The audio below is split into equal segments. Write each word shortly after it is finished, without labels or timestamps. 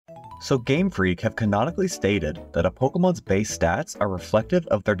So Game Freak have canonically stated that a Pokemon's base stats are reflective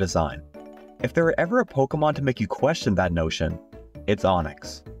of their design. If there were ever a Pokemon to make you question that notion, it's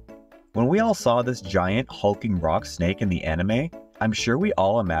Onix. When we all saw this giant hulking rock snake in the anime, I'm sure we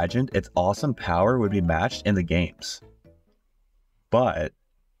all imagined its awesome power would be matched in the games. But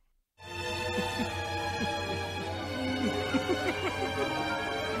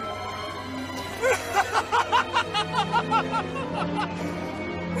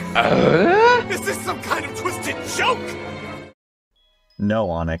Is this some kind of twisted joke? no,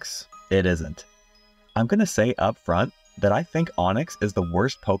 Onix, it isn't. I'm gonna say up front that I think Onix is the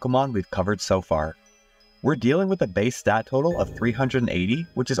worst Pokemon we've covered so far. We're dealing with a base stat total of 380,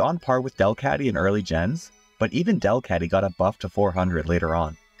 which is on par with Delcatty in early gens, but even Delcatty got a buff to 400 later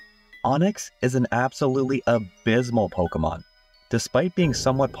on. Onix is an absolutely abysmal Pokemon, despite being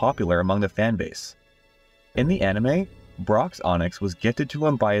somewhat popular among the fanbase. In the anime, Brock's Onix was gifted to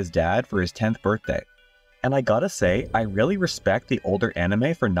him by his dad for his 10th birthday, and I gotta say, I really respect the older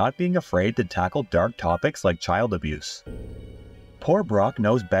anime for not being afraid to tackle dark topics like child abuse. Poor Brock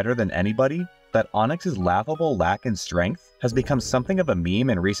knows better than anybody that Onix's laughable lack in strength has become something of a meme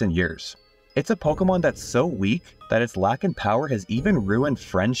in recent years. It's a Pokemon that's so weak that its lack in power has even ruined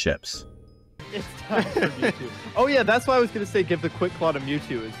friendships. It's time for Mewtwo. Oh yeah, that's why I was gonna say give the Quick Claw to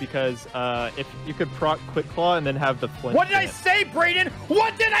Mewtwo, is because if you could proc Quick Claw and then have the flinch. What did I say, Brayden?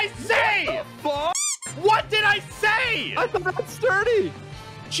 What did I say? What did I say? I thought that's sturdy.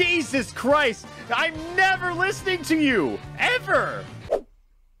 Jesus Christ! I'm never listening to you! Ever!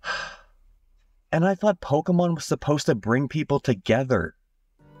 And I thought Pokemon was supposed to bring people together.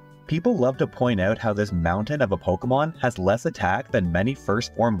 People love to point out how this mountain of a Pokemon has less attack than many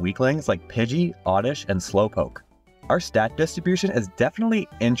first form weaklings like Pidgey, Oddish, and Slowpoke. Our stat distribution is definitely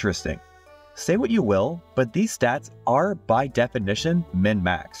interesting. Say what you will, but these stats are by definition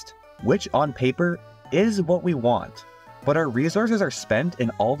min-maxed, which on paper is what we want, but our resources are spent in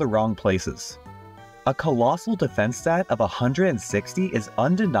all the wrong places. A colossal defense stat of 160 is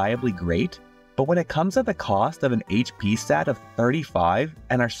undeniably great, but when it comes at the cost of an HP stat of 35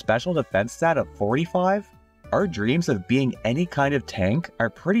 and our special defense stat of 45, our dreams of being any kind of tank are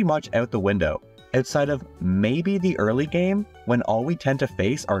pretty much out the window, outside of maybe the early game when all we tend to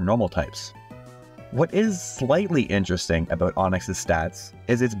face are normal types. What is slightly interesting about Onix's stats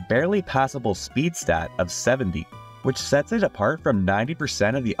is its barely passable speed stat of 70, which sets it apart from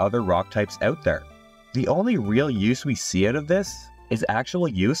 90% of the other rock types out there. The only real use we see out of this is actual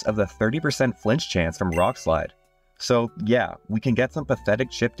use of the 30% flinch chance from Rock Slide. So yeah, we can get some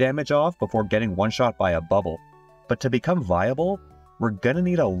pathetic chip damage off before getting one-shot by a bubble, but to become viable, we're gonna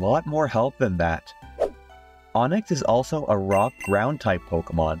need a lot more help than that. Onix is also a rock ground type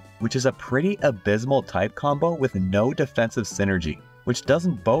Pokemon, which is a pretty abysmal type combo with no defensive synergy, which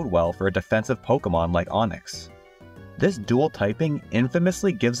doesn't bode well for a defensive Pokemon like Onix. This dual typing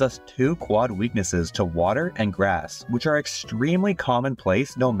infamously gives us two quad weaknesses to water and grass, which are extremely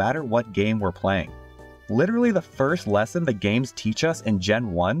commonplace no matter what game we're playing. Literally the first lesson the games teach us in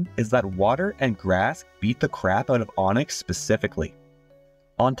Gen 1 is that water and grass beat the crap out of Onix specifically.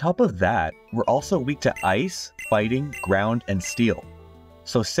 On top of that, we're also weak to ice, fighting, ground, and steel.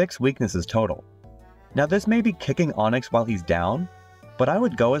 So 6 weaknesses total. Now this may be kicking Onix while he's down, but I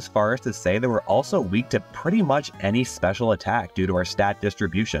would go as far as to say that we're also weak to pretty much any special attack due to our stat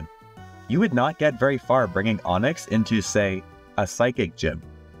distribution. You would not get very far bringing Onix into, say, a Psychic Gym.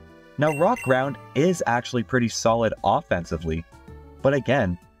 Now Rock Ground is actually pretty solid offensively, but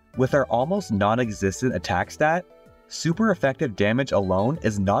again, with our almost non-existent attack stat, super effective damage alone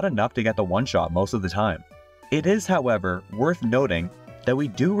is not enough to get the one-shot most of the time. It is, however, worth noting that we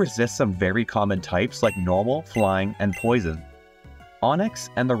do resist some very common types like Normal, Flying, and Poison. Onix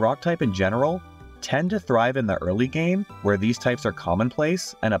and the Rock type in general tend to thrive in the early game where these types are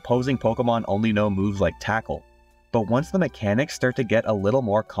commonplace and opposing Pokemon only know moves like Tackle. But once the mechanics start to get a little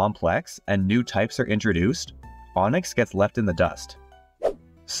more complex and new types are introduced, Onix gets left in the dust.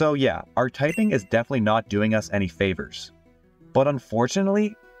 So yeah, our typing is definitely not doing us any favors. But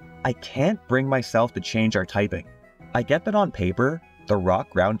unfortunately, I can't bring myself to change our typing. I get that on paper, the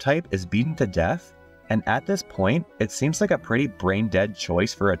Rock Ground type is beaten to death, and at this point, it seems like a pretty brain-dead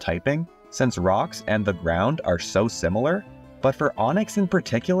choice for a typing, since rocks and the ground are so similar, but for Onix in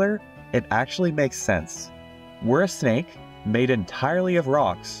particular, it actually makes sense. We're a snake, made entirely of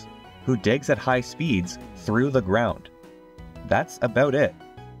rocks, who digs at high speeds through the ground. That's about it.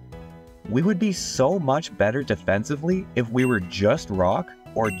 We would be so much better defensively if we were just rock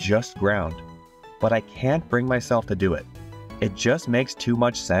or just ground, but I can't bring myself to do it. It just makes too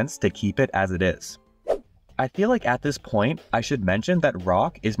much sense to keep it as it is. I feel like at this point, I should mention that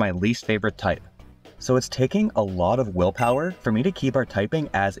Rock is my least favorite type. So it's taking a lot of willpower for me to keep our typing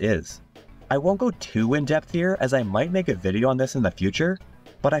as is. I won't go too in-depth here as I might make a video on this in the future,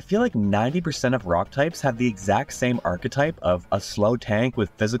 but I feel like 90% of rock types have the exact same archetype of a slow tank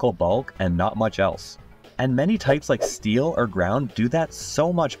with physical bulk and not much else. And many types like steel or ground do that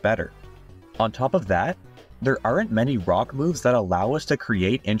so much better. On top of that, there aren't many rock moves that allow us to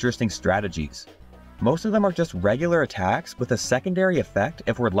create interesting strategies. Most of them are just regular attacks with a secondary effect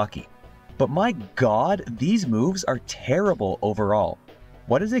if we're lucky. But my god, these moves are terrible overall.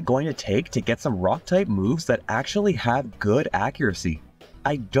 What is it going to take to get some rock type moves that actually have good accuracy?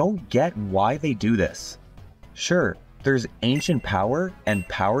 I don't get why they do this. Sure, there's Ancient Power and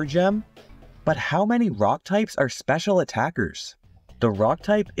Power Gem, but how many rock types are special attackers? The rock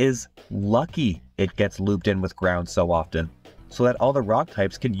type is lucky it gets looped in with ground so often, so that all the rock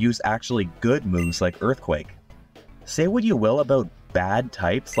types can use actually good moves like Earthquake. Say what you will about bad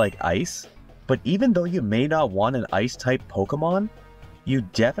types like Ice, but even though you may not want an Ice type Pokemon, you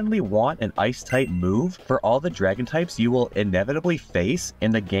definitely want an Ice type move for all the Dragon types you will inevitably face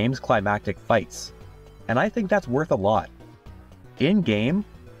in the game's climactic fights. And I think that's worth a lot. In game,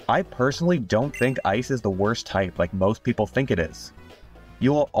 I personally don't think Ice is the worst type like most people think it is.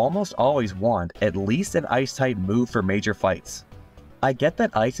 You will almost always want at least an Ice type move for major fights. I get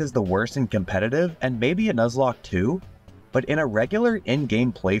that Ice is the worst in competitive and maybe a Nuzlocke too, but in a regular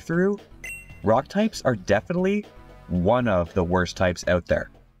in-game playthrough, rock types are definitely one of the worst types out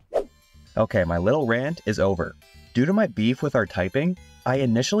there. Okay, my little rant is over. Due to my beef with our typing, I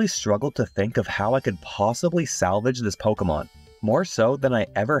initially struggled to think of how I could possibly salvage this Pokemon, more so than I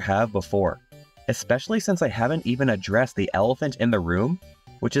ever have before. Especially since I haven't even addressed the elephant in the room,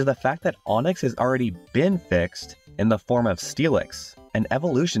 which is the fact that Onix has already been fixed in the form of Steelix, an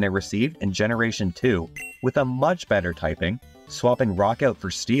evolution it received in Generation 2, with a much better typing, swapping Rock out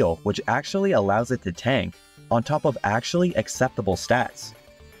for Steel, which actually allows it to tank, on top of actually acceptable stats.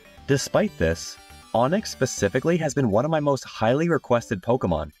 Despite this, Onix specifically has been one of my most highly requested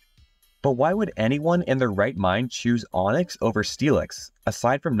Pokemon. But why would anyone in their right mind choose Onix over Steelix,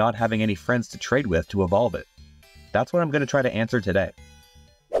 aside from not having any friends to trade with to evolve it? That's what I'm going to try to answer today.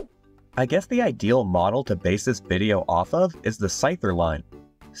 I guess the ideal model to base this video off of is the Scyther line.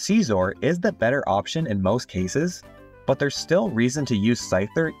 Scizor is the better option in most cases, but there's still reason to use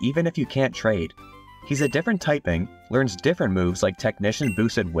Scyther even if you can't trade. He's a different typing, learns different moves like Technician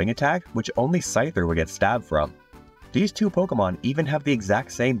boosted Wing Attack, which only Scyther would get stabbed from. These two Pokemon even have the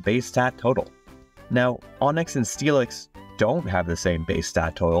exact same base stat total. Now, Onix and Steelix don't have the same base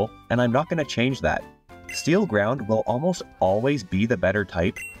stat total, and I'm not going to change that. Steel Ground will almost always be the better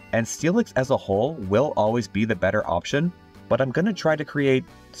type, and Steelix as a whole will always be the better option, but I'm going to try to create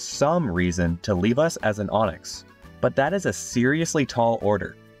some reason to leave us as an Onix. But that is a seriously tall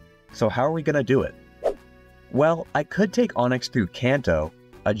order. So how are we going to do it? Well, I could take Onix through Kanto,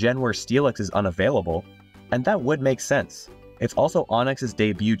 a gen where Steelix is unavailable, and that would make sense. It's also Onix's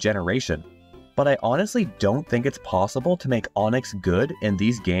debut generation. But I honestly don't think it's possible to make Onix good in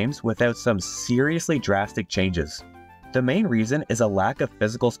these games without some seriously drastic changes. The main reason is a lack of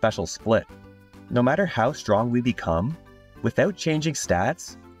physical special split. No matter how strong we become, without changing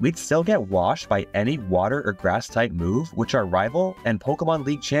stats, we'd still get washed by any water or grass type move which our rival and Pokemon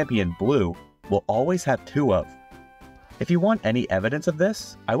League champion Blue will always have two of. If you want any evidence of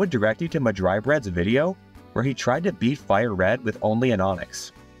this, I would direct you to Madrybred's video where he tried to beat Fire Red with only an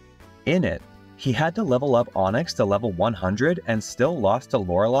Onix. In it, he had to level up Onix to level 100 and still lost to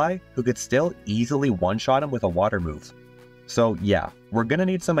Lorelei, who could still easily one-shot him with a water move. So yeah, we're gonna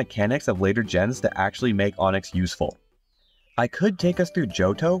need some mechanics of later gens to actually make Onix useful. I could take us through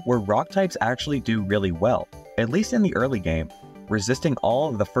Johto, where rock types actually do really well, at least in the early game, resisting all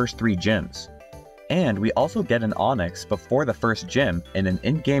of the first 3 gyms. And we also get an Onix before the first gym in an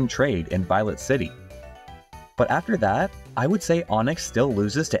in-game trade in Violet City. But after that, I would say Onix still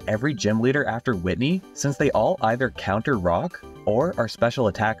loses to every gym leader after Whitney, since they all either counter rock or are special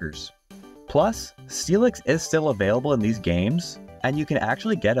attackers. Plus, Steelix is still available in these games, and you can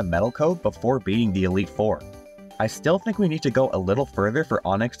actually get a Metal Coat before beating the Elite Four. I still think we need to go a little further for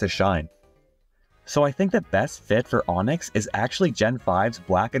Onix to shine. So I think the best fit for Onix is actually Gen 5's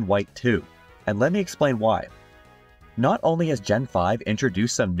Black and White 2, and let me explain why. Not only has Gen 5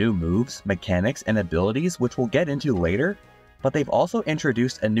 introduced some new moves, mechanics, and abilities which we'll get into later, but they've also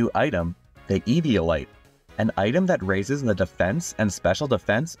introduced a new item, the Eviolite, an item that raises the defense and special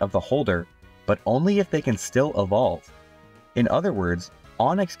defense of the holder, but only if they can still evolve. In other words,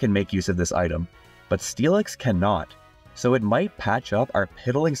 Onix can make use of this item, but Steelix cannot. so it might patch up our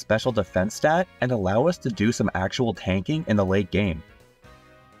piddling special defense stat and allow us to do some actual tanking in the late game.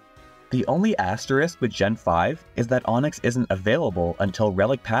 The only asterisk with Gen 5 is that Onix isn't available until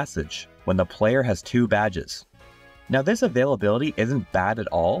Relic Passage, when the player has 2 badges. Now this availability isn't bad at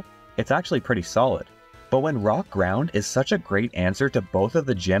all, it's actually pretty solid. But when Rock Ground is such a great answer to both of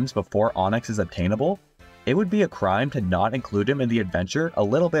the gyms before Onix is obtainable, it would be a crime to not include him in the adventure a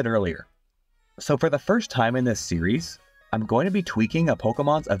little bit earlier. So for the first time in this series, I'm going to be tweaking a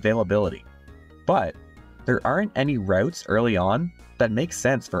Pokemon's availability. But there aren't any routes early on that make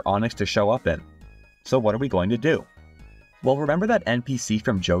sense for Onix to show up in. So what are we going to do? Well, remember that NPC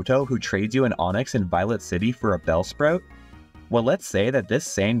from Johto who trades you an Onix in Violet City for a Bellsprout? Well, let's say that this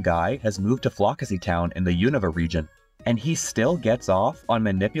same guy has moved to Flockacy Town in the Unova region, and he still gets off on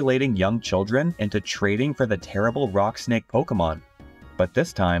manipulating young children into trading for the terrible Rock Snake Pokemon. But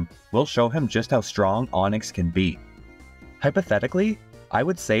this time, we'll show him just how strong Onix can be. Hypothetically, I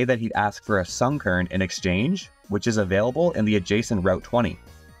would say that he'd ask for a Sunkern in exchange, which is available in the adjacent Route 20.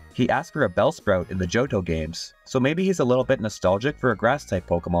 He asked for a Bellsprout in the Johto games, so maybe he's a little bit nostalgic for a Grass-type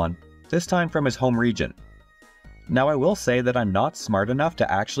Pokemon, this time from his home region. Now I will say that I'm not smart enough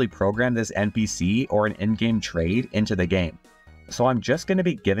to actually program this NPC or an in-game trade into the game, so I'm just going to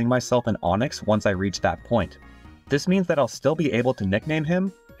be giving myself an Onix once I reach that point. This means that I'll still be able to nickname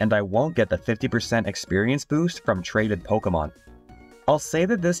him, and I won't get the 50% experience boost from traded Pokemon. I'll say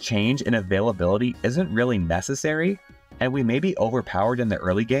that this change in availability isn't really necessary, and we may be overpowered in the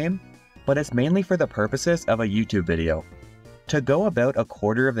early game, but it's mainly for the purposes of a YouTube video. To go about a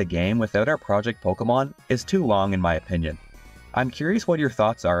quarter of the game without our project Pokemon is too long in my opinion. I'm curious what your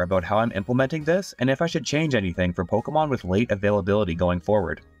thoughts are about how I'm implementing this and if I should change anything for Pokemon with late availability going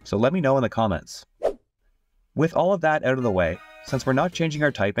forward, so let me know in the comments. With all of that out of the way, since we're not changing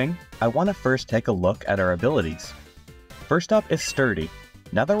our typing, I want to first take a look at our abilities. First up is Sturdy.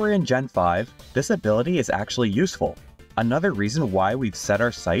 Now that we're in Gen 5, this ability is actually useful. Another reason why we've set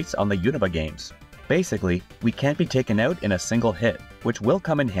our sights on the Unova games. Basically, we can't be taken out in a single hit, which will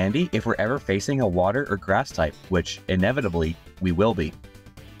come in handy if we're ever facing a water or grass type, which, inevitably, we will be.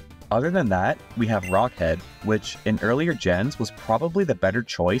 Other than that, we have Rockhead, which in earlier gens was probably the better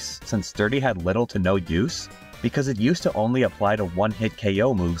choice since Sturdy had little to no use, because it used to only apply to one-hit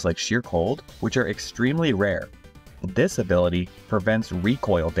KO moves like Sheer Cold, which are extremely rare. This ability prevents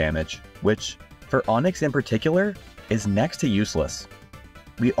recoil damage, which, for Onix in particular, is next to useless.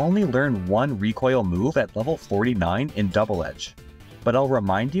 We only learn one recoil move at level 49 in Double Edge, but I'll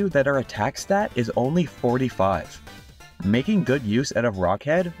remind you that our attack stat is only 45. Making good use out of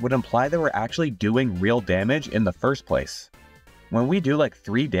Rockhead would imply that we're actually doing real damage in the first place. When we do like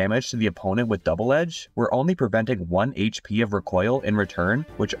 3 damage to the opponent with Double Edge, we're only preventing 1 HP of recoil in return,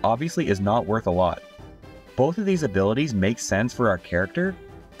 which obviously is not worth a lot. Both of these abilities make sense for our character,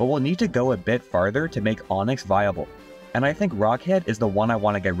 but we'll need to go a bit farther to make Onix viable. And I think Rockhead is the one I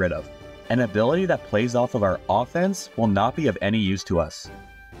want to get rid of. An ability that plays off of our offense will not be of any use to us.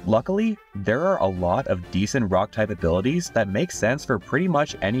 Luckily, there are a lot of decent rock-type abilities that make sense for pretty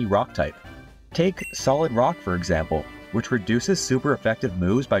much any rock type. Take Solid Rock for example, which reduces super effective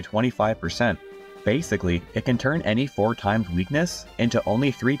moves by 25%. Basically, it can turn any 4 times weakness into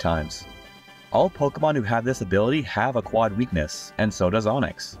only 3 times. All Pokemon who have this ability have a quad weakness, and so does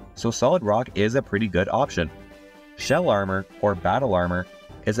Onix, so Solid Rock is a pretty good option. Shell Armor, or Battle Armor,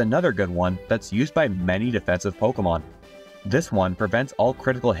 is another good one that's used by many defensive Pokemon. This one prevents all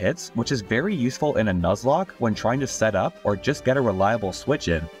critical hits, which is very useful in a Nuzlocke when trying to set up or just get a reliable switch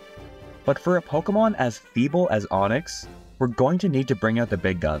in. But for a Pokemon as feeble as Onix, we're going to need to bring out the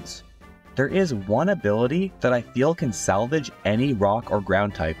big guns. There is one ability that I feel can salvage any rock or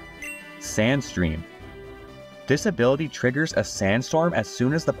ground type: Sandstream. This ability triggers a Sandstorm as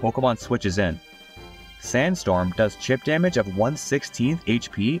soon as the Pokemon switches in. Sandstorm does chip damage of 1/16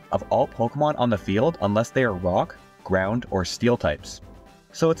 HP of all Pokemon on the field unless they are rock, ground, or steel types.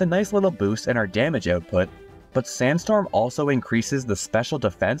 So it's a nice little boost in our damage output, but Sandstorm also increases the special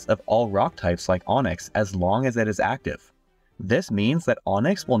defense of all rock types like Onix as long as it is active. This means that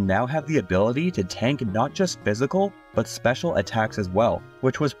Onix will now have the ability to tank not just physical, but special attacks as well,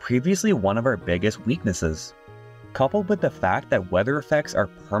 which was previously one of our biggest weaknesses. Coupled with the fact that weather effects are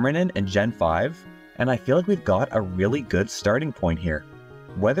permanent in Gen 5, and I feel like we've got a really good starting point here.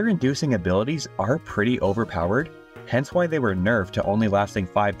 Weather-inducing abilities are pretty overpowered, hence why they were nerfed to only lasting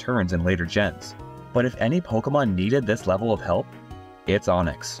 5 turns in later gens. But if any Pokemon needed this level of help, it's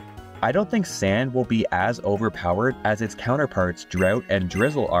Onix. I don't think Sand will be as overpowered as its counterparts Drought and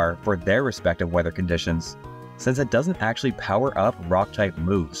Drizzle are for their respective weather conditions, since it doesn't actually power up Rock-type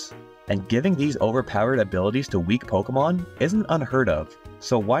moves. and giving these overpowered abilities to weak Pokemon isn't unheard of,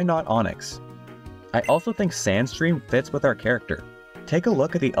 so why not Onix? I also think Sandstream fits with our character. Take a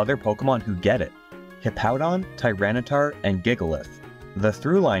look at the other Pokemon who get it: Hippowdon, Tyranitar, and Gigalith. The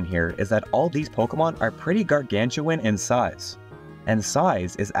through line here is that all these Pokemon are pretty gargantuan in size. And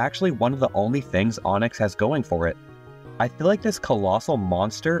size is actually one of the only things Onix has going for it. I feel like this colossal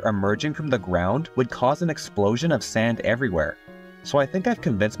monster emerging from the ground would cause an explosion of sand everywhere. So I think I've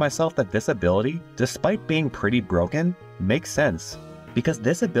convinced myself that this ability, despite being pretty broken, makes sense. Because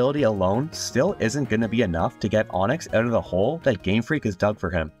this ability alone still isn't going to be enough to get Onix out of the hole that Game Freak has dug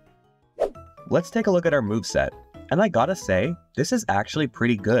for him. Let's take a look at our moveset, and I gotta say, this is actually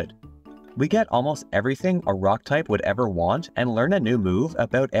pretty good. We get almost everything a rock type would ever want and learn a new move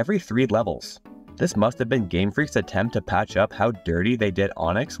about every 3 levels. This must have been Game Freak's attempt to patch up how dirty they did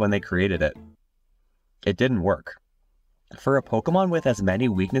Onix when they created it. It didn't work. For a Pokemon with as many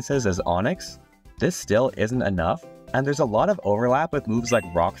weaknesses as Onix, this still isn't enough, and there's a lot of overlap with moves like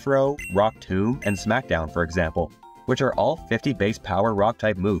Rock Throw, Rock Tomb, and Smackdown for example, which are all 50 base power rock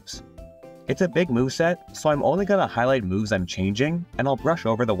type moves. It's a big moveset, so I'm only going to highlight moves I'm changing, and I'll brush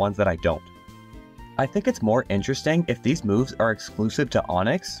over the ones that I don't. I think it's more interesting if these moves are exclusive to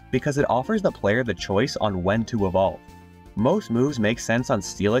Onix because it offers the player the choice on when to evolve. Most moves make sense on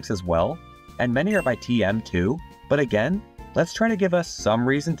Steelix as well, and many are by TM too, but again, let's try to give us some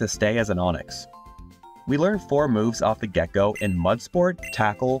reason to stay as an Onix. We learn 4 moves off the get-go in Mudsport,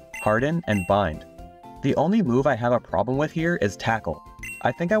 Tackle, Harden, and Bind. The only move I have a problem with here is Tackle.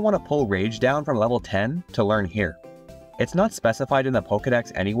 I think I want to pull Rage down from level 10 to learn here. It's not specified in the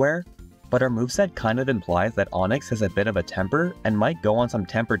Pokédex anywhere, but our moveset kind of implies that Onix has a bit of a temper and might go on some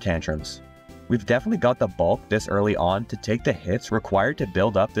temper tantrums. We've definitely got the bulk this early on to take the hits required to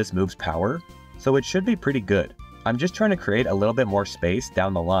build up this move's power, so it should be pretty good. I'm just trying to create a little bit more space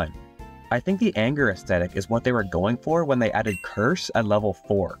down the line. I think the anger aesthetic is what they were going for when they added Curse at level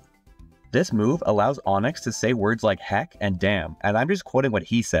 4. This move allows Onix to say words like heck and damn, and I'm just quoting what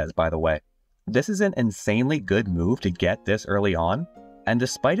he says by the way. This is an insanely good move to get this early on, and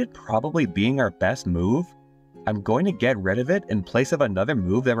despite it probably being our best move, I'm going to get rid of it in place of another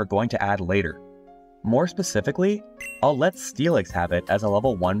move that we're going to add later. More specifically, I'll let Steelix have it as a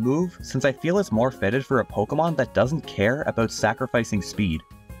level 1 move since I feel it's more fitted for a Pokemon that doesn't care about sacrificing speed.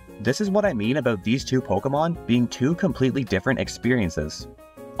 This is what I mean about these 2 Pokemon being 2 completely different experiences.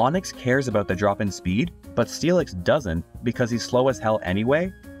 Onix cares about the drop in speed, but Steelix doesn't because he's slow as hell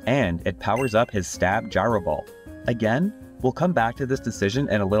anyway, and it powers up his Stab Gyro Ball. Again, we'll come back to this decision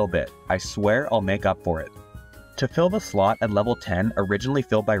in a little bit. I swear I'll make up for it. To fill the slot at level 10 originally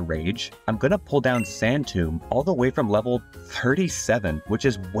filled by Rage, I'm gonna pull down Sand Tomb all the way from level 37, which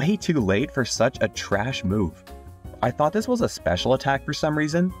is way too late for such a trash move. I thought this was a special attack for some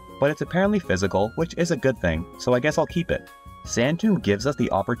reason, but it's apparently physical, which is a good thing, so I guess I'll keep it. Sand Tomb gives us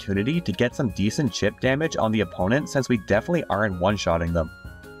the opportunity to get some decent chip damage on the opponent since we definitely aren't one-shotting them.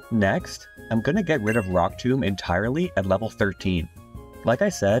 Next, I'm gonna get rid of Rock Tomb entirely at level 13. Like I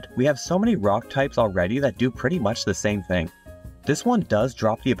said, we have so many rock types already that do pretty much the same thing. This one does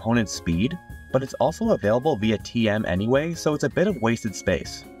drop the opponent's speed, but it's also available via TM anyway, so it's a bit of wasted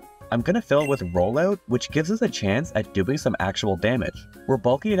space. I'm gonna fill it with Rollout, which gives us a chance at doing some actual damage. We're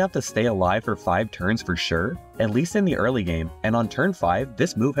bulky enough to stay alive for 5 turns for sure, at least in the early game, and on turn 5,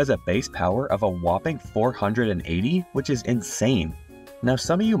 this move has a base power of a whopping 480, which is insane. Now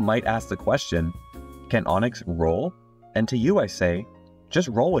some of you might ask the question, can Onix roll? And to you I say, just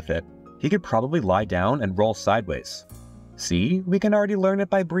roll with it. He could probably lie down and roll sideways. See, we can already learn it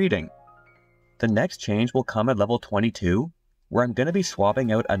by breeding. The next change will come at level 22, where I'm going to be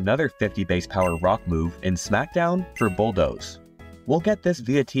swapping out another 50 base power rock move in Smackdown for Bulldoze. We'll get this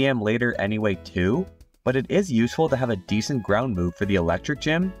via TM later anyway too, but it is useful to have a decent ground move for the Electric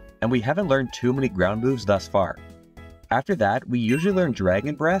Gym, and we haven't learned too many ground moves thus far. After that, we usually learn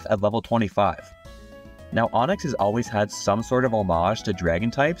Dragon Breath at level 25. Now Onix has always had some sort of homage to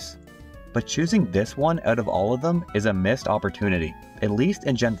dragon types, but choosing this one out of all of them is a missed opportunity, at least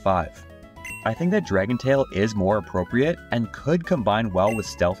in Gen 5. I think that Dragon Tail is more appropriate and could combine well with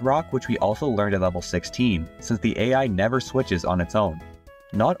Stealth Rock, which we also learned at level 16, since the AI never switches on its own.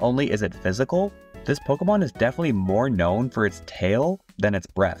 Not only is it physical, this Pokemon is definitely more known for its tail than its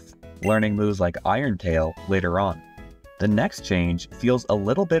breath, learning moves like Iron Tail later on. The next change feels a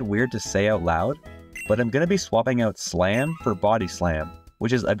little bit weird to say out loud, but I'm going to be swapping out Slam for Body Slam,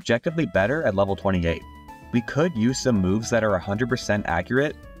 which is objectively better at level 28. We could use some moves that are 100%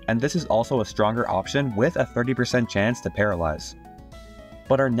 accurate, and this is also a stronger option with a 30% chance to paralyze.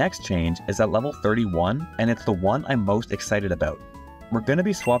 But our next change is at level 31, and it's the one I'm most excited about. we're going to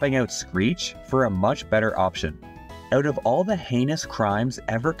be swapping out Screech for a much better option. Out of all the heinous crimes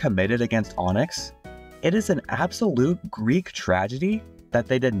ever committed against Onix, it is an absolute Greek tragedy that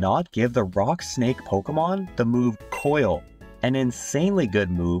they did not give the Rock Snake Pokemon the move Coil, an insanely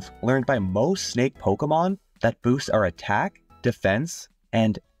good move learned by most Snake Pokemon that boosts our attack, defense,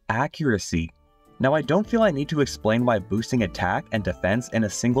 and accuracy. Now, I don't feel I need to explain why boosting attack and defense in a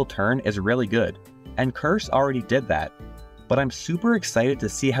single turn is really good, and Curse already did that. But I'm super excited to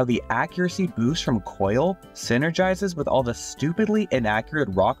see how the accuracy boost from Coil synergizes with all the stupidly inaccurate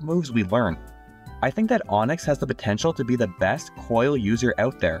rock moves we learn. I think that Onix has the potential to be the best Coil user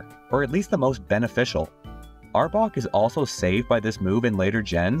out there, or at least the most beneficial. Arbok is also saved by this move in later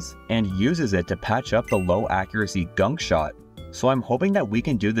gens and uses it to patch up the low accuracy Gunk Shot, so I'm hoping that we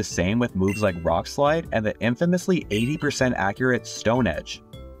can do the same with moves like Rock Slide and the infamously 80% accurate Stone Edge.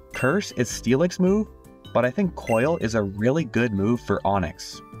 Curse is Steelix's move, but I think Coil is a really good move for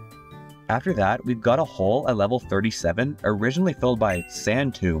Onix. After that, we've got a hole at level 37 originally filled by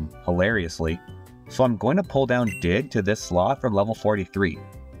Sand Tomb, hilariously, so I'm going to pull down Dig to this slot from level 43.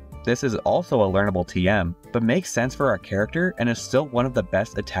 This is also a learnable TM, but makes sense for our character and is still one of the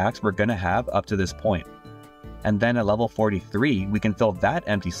best attacks we're going to have up to this point. And then at level 43, we can fill that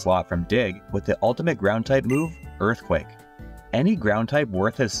empty slot from Dig with the ultimate ground type move, Earthquake. Any ground type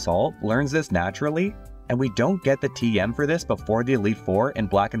worth his salt learns this naturally, and we don't get the TM for this before the Elite Four in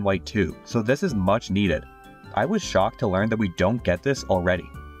Black and White 2, so this is much needed. I was shocked to learn that we don't get this already.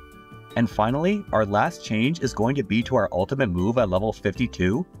 And finally, our last change is going to be to our ultimate move at level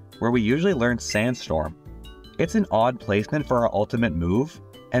 52, where we usually learn Sandstorm. It's an odd placement for our ultimate move,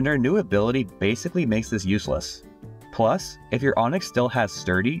 and our new ability basically makes this useless. Plus, if your Onix still has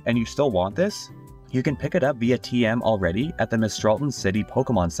Sturdy and you still want this, you can pick it up via TM already at the Mistralton City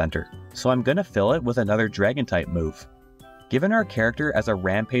Pokemon Center, so I'm gonna fill it with another Dragon-type move. Given our character as a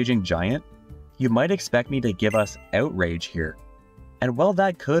rampaging giant, you might expect me to give us Outrage here. And while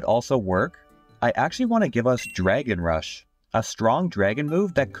that could also work, I actually want to give us Dragon Rush, a strong dragon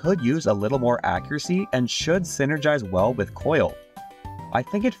move that could use a little more accuracy and should synergize well with Coil. I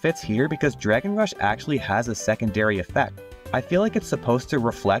think it fits here because Dragon Rush actually has a secondary effect. I feel like it's supposed to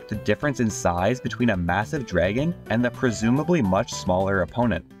reflect the difference in size between a massive dragon and the presumably much smaller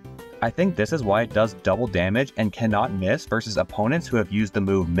opponent. I think this is why it does double damage and cannot miss versus opponents who have used the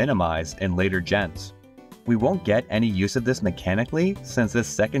move Minimize in later gens. We won't get any use of this mechanically since this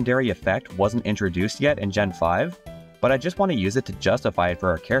secondary effect wasn't introduced yet in Gen 5, but I just want to use it to justify it for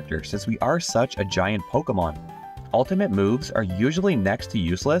our character since we are such a giant Pokemon. Ultimate moves are usually next to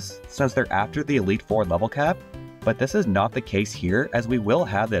useless since they're after the Elite Four level cap, but this is not the case here as we will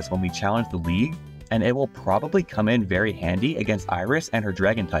have this when we challenge the League, and it will probably come in very handy against Iris and her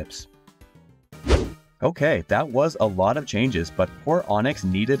Dragon types. Okay, that was a lot of changes, but poor Onix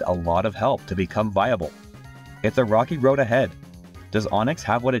needed a lot of help to become viable. It's a rocky road ahead. Does Onix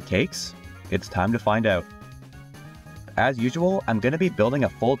have what it takes? It's time to find out. As usual, I'm going to be building a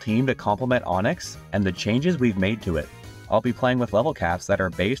full team to complement Onix and the changes we've made to it. I'll be playing with level caps that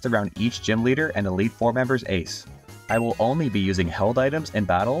are based around each gym leader and Elite Four member's ace. I will only be using held items in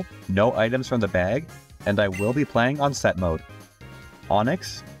battle, no items from the bag, and I will be playing on set mode.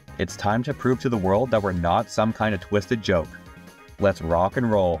 Onix, it's time to prove to the world that we're not some kind of twisted joke. Let's rock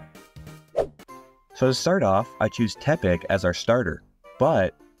and roll. So to start off, I choose Tepig as our starter,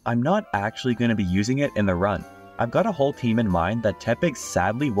 but I'm not actually going to be using it in the run. I've got a whole team in mind that Tepig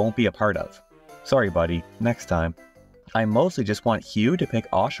sadly won't be a part of. Sorry buddy, next time. I mostly just want Hugh to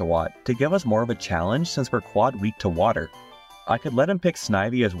pick Oshawott to give us more of a challenge since we're quad weak to water. I could let him pick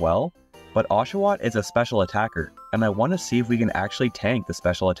Snivy as well, but Oshawott is a special attacker, and I want to see if we can actually tank the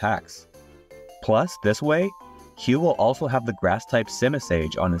special attacks. Plus, this way, Hugh will also have the grass-type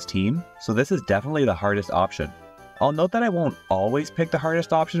Simisage on his team, so this is definitely the hardest option. I'll note that I won't always pick the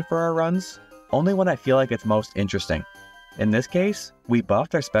hardest option for our runs, only when I feel like it's most interesting. In this case, we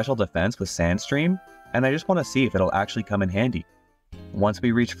buffed our special defense with Sandstream, and I just want to see if it'll actually come in handy. Once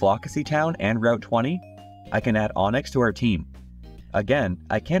we reach Flockacy Town and Route 20, I can add Onix to our team. Again,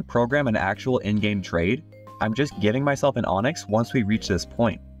 I can't program an actual in-game trade, I'm just giving myself an Onix once we reach this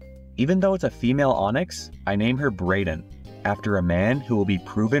point. Even though it's a female Onix, I name her Brayden, after a man who will be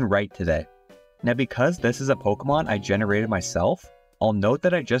proven right today. Now because this is a Pokemon I generated myself, I'll note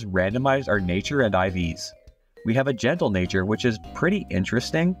that I just randomized our nature and IVs. We have a gentle nature which is pretty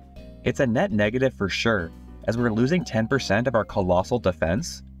interesting. It's a net negative for sure, as we're losing 10% of our colossal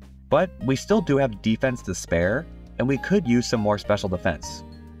defense, but we still do have defense to spare, and we could use some more special defense.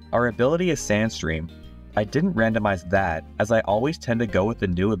 Our ability is Sandstream. I didn't randomize that, as I always tend to go with the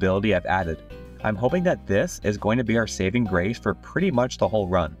new ability I've added. I'm hoping that this is going to be our saving grace for pretty much the whole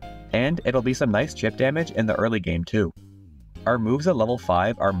run, and it'll be some nice chip damage in the early game too. Our moves at level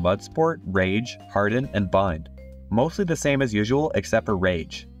 5 are Mud Sport, Rage, Harden, and Bind. Mostly the same as usual except for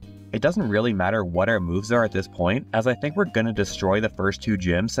Rage. It doesn't really matter what our moves are at this point, as I think we're gonna destroy the first 2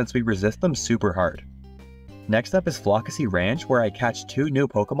 gyms since we resist them super hard. Next up is Flockacy Ranch, where I catch 2 new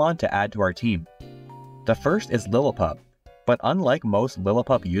Pokemon to add to our team. The first is Lillipup. But unlike most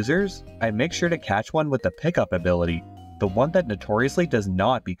Lillipup users, I make sure to catch one with the pickup ability, the one that notoriously does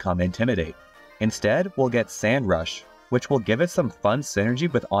not become Intimidate. Instead, we'll get Sand Rush, which will give it some fun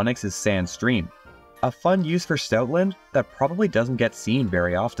synergy with Onix's Sand Stream. A fun use for Stoutland that probably doesn't get seen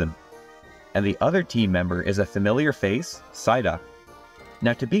very often. And the other team member is a familiar face, Psyduck.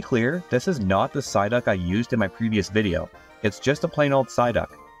 Now to be clear, this is not the Psyduck I used in my previous video. It's just a plain old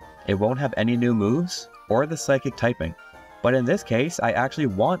Psyduck. It won't have any new moves, or the Psychic typing. But in this case, I actually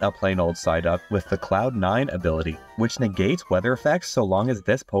want a plain old Psyduck with the Cloud 9 ability, which negates weather effects so long as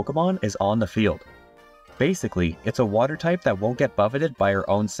this Pokemon is on the field. Basically, it's a water type that won't get buffeted by her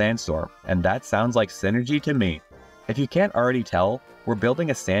own Sandstorm, and that sounds like synergy to me. If you can't already tell, we're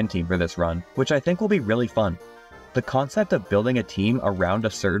building a sand team for this run, which I think will be really fun. The concept of building a team around a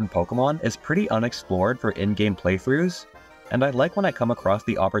certain Pokemon is pretty unexplored for in-game playthroughs, and I like when I come across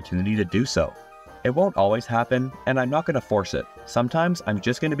the opportunity to do so. It won't always happen, and I'm not going to force it. Sometimes I'm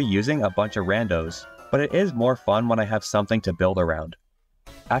just going to be using a bunch of randos, but it is more fun when I have something to build around.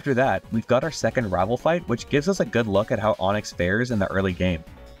 After that, we've got our second rival fight, which gives us a good look at how Onix fares in the early game.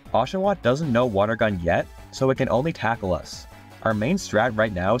 Oshawott doesn't know Water Gun yet, so it can only tackle us. Our main strat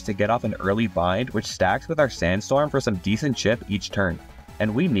right now is to get off an early bind, which stacks with our Sandstorm for some decent chip each turn.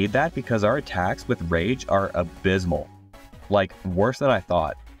 And we need that because our attacks with Rage are abysmal. Like, worse than I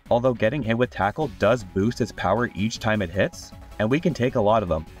thought. Although getting hit with Tackle does boost its power each time it hits, and we can take a lot of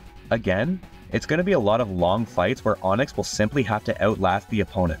them. Again, it's going to be a lot of long fights where Onix will simply have to outlast the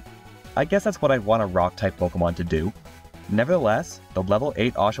opponent. I guess that's what I'd want a Rock-type Pokemon to do. Nevertheless, the level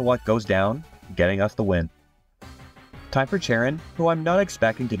 8 Oshawott goes down, getting us the win. Time for Cheren, who I'm not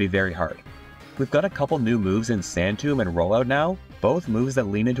expecting to be very hard. We've got a couple new moves in Sand Tomb and Rollout now, both moves that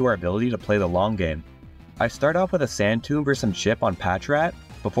lean into our ability to play the long game. I start off with a Sand Tomb for some chip on Patrat,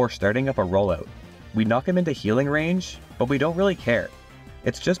 before starting up a Rollout. We knock him into healing range, but we don't really care.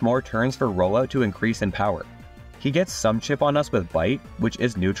 It's just more turns for Rollout to increase in power. He gets some chip on us with Bite, which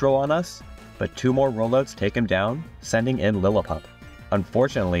is neutral on us, but 2 more Rollouts take him down, sending in Lillipup.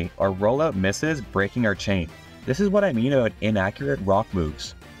 Unfortunately, our Rollout misses, breaking our chain. This is what I mean about inaccurate rock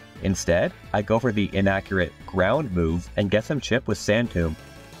moves. Instead, I go for the inaccurate ground move and get some chip with Sand Tomb.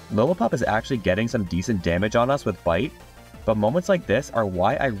 Lillipup is actually getting some decent damage on us with Bite, but moments like this are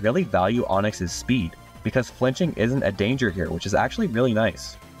why I really value Onix's speed, because flinching isn't a danger here, which is actually really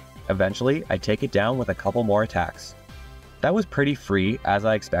nice. Eventually, I take it down with a couple more attacks. That was pretty free, as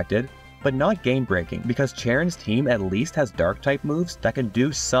I expected, but not game-breaking, because Cheren's team at least has Dark-type moves that can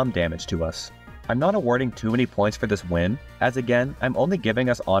do some damage to us. I'm not awarding too many points for this win, as again, I'm only giving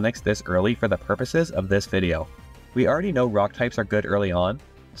us Onix this early for the purposes of this video. We already know Rock types are good early on,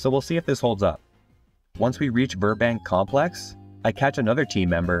 so we'll see if this holds up. Once we reach Burbank Complex, I catch another team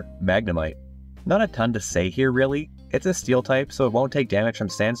member, Magnemite. Not a ton to say here really, it's a steel type so it won't take damage from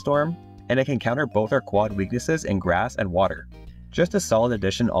Sandstorm, and it can counter both our quad weaknesses in grass and water. Just a solid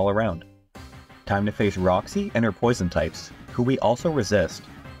addition all around. Time to face Roxy and her poison types, who we also resist,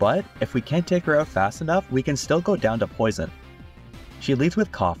 but if we can't take her out fast enough, we can still go down to poison. She leads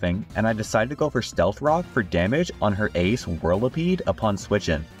with Coughing, and I decide to go for Stealth Rock for damage on her ace Whirlipede upon switch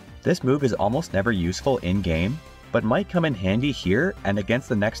in. This move is almost never useful in-game, but might come in handy here and against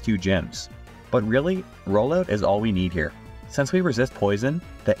the next 2 gyms. But really, Rollout is all we need here. Since we resist Poison,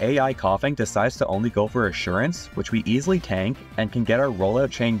 the AI Coughing decides to only go for Assurance, which we easily tank and can get our Rollout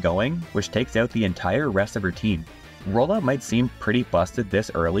chain going, which takes out the entire rest of her team. Rollout might seem pretty busted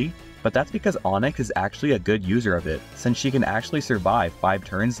this early, but that's because Onix is actually a good user of it, since she can actually survive 5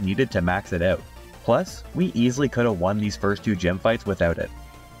 turns needed to max it out. Plus, we easily could have won these first 2 gym fights without it.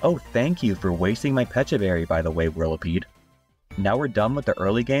 Oh, thank you for wasting my Pechaberry, by the way, Whirlipede. Now we're done with the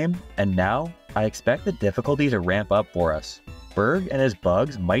early game, and now, I expect the difficulty to ramp up for us. Berg and his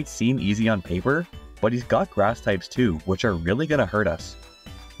bugs might seem easy on paper, but he's got grass types too, which are really gonna hurt us.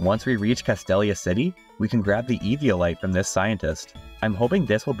 Once we reach Castelia City, we can grab the Eviolite from this scientist. I'm hoping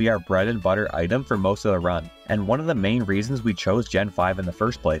this will be our bread and butter item for most of the run, and one of the main reasons we chose Gen 5 in the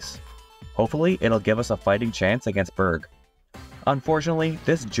first place. Hopefully, it'll give us a fighting chance against Berg. Unfortunately,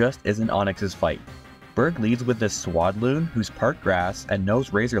 this just isn't Onix's fight. Berg leads with this Swadloon, who's part grass and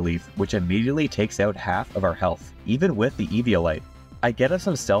knows Razor Leaf, which immediately takes out half of our health, even with the Eviolite. I get us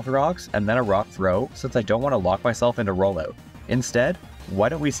some stealth rocks and then a rock throw since I don't want to lock myself into rollout. Instead, why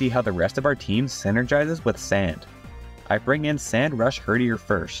don't we see how the rest of our team synergizes with sand? I bring in Sand Rush Herdier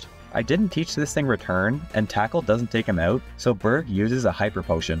first. I didn't teach this thing return, and Tackle doesn't take him out, so Berg uses a Hyper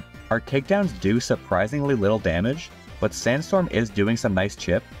Potion. Our takedowns do surprisingly little damage, but Sandstorm is doing some nice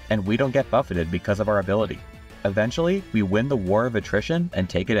chip, and we don't get buffeted because of our ability. Eventually, we win the War of Attrition and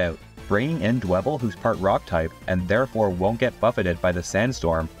take it out, bringing in Dwebble, who's part Rock type and therefore won't get buffeted by the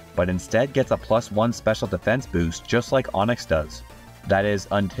Sandstorm, but instead gets a +1 special defense boost just like Onix does. That is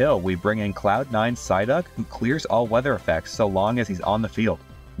until we bring in Cloud9's Psyduck, who clears all weather effects so long as he's on the field,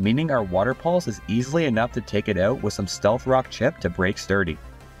 meaning our Water Pulse is easily enough to take it out with some Stealth Rock chip to break sturdy.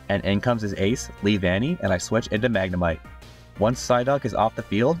 And in comes his ace, Lee Vanny, and I switch into Magnemite. Once Psyduck is off the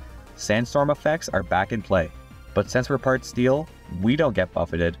field, Sandstorm effects are back in play. But since we're part Steel, we don't get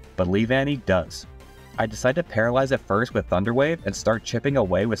buffeted, but Lee Vanny does. I decide to paralyze it first with Thunder Wave and start chipping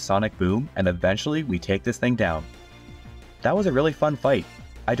away with Sonic Boom, and eventually we take this thing down. That was a really fun fight.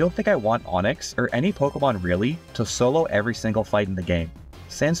 I don't think I want Onix, or any Pokemon really, to solo every single fight in the game.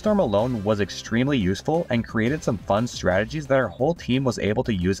 Sandstorm alone was extremely useful and created some fun strategies that our whole team was able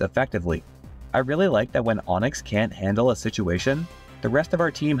to use effectively. I really like that when Onix can't handle a situation, the rest of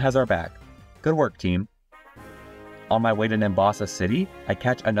our team has our back. Good work, team. On my way to Nimbasa City, I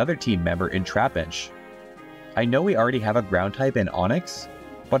catch another team member in Trapinch. I know we already have a ground type in Onix,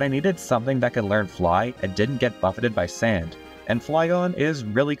 but I needed something that could learn Fly and didn't get buffeted by Sand, and Flygon is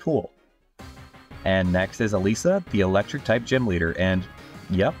really cool. And next is Elisa, the electric type gym leader, and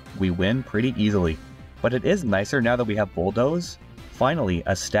yep, we win pretty easily. But it is nicer now that we have Bulldoze. Finally,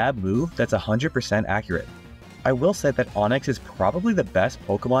 a stab move that's 100% accurate. I will say that Onix is probably the best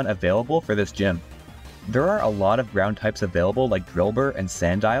Pokemon available for this gym. There are a lot of ground types available like Drillbur and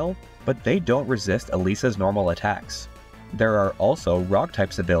Sandile, but they don't resist Elisa's normal attacks. There are also rock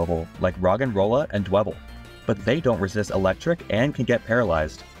types available like Roggenrola and Dwebble, but they don't resist electric and can get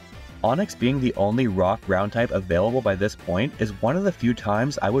paralyzed. Onix being the only rock ground type available by this point is one of the few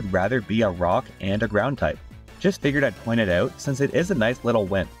times I would rather be a rock and a ground type. Just figured I'd point it out since it is a nice little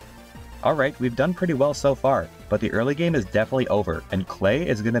win. Alright, we've done pretty well so far, but the early game is definitely over and Clay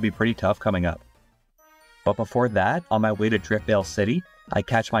is going to be pretty tough coming up. But before that, on my way to Driftdale City, I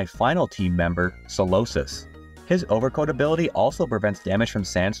catch my final team member, Solosis. His Overcoat ability also prevents damage from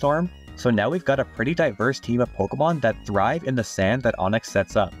Sandstorm, so now we've got a pretty diverse team of Pokemon that thrive in the sand that Onix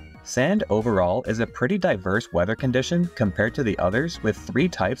sets up. Sand overall is a pretty diverse weather condition compared to the others, with 3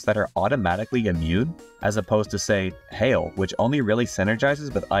 types that are automatically immune, as opposed to say, Hail, which only really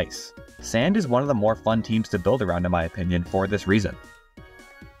synergizes with Ice. Sand is one of the more fun teams to build around in my opinion for this reason.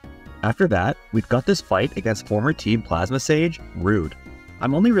 After that, we've got this fight against former Team Plasma Sage, Rude.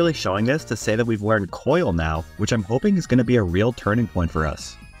 I'm only really showing this to say that we've learned Coil now, which I'm hoping is going to be a real turning point for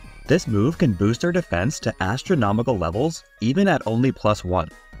us. This move can boost our defense to astronomical levels, even at only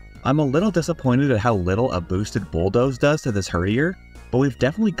 +1. I'm a little disappointed at how little a boosted Bulldoze does to this Herdier, but we've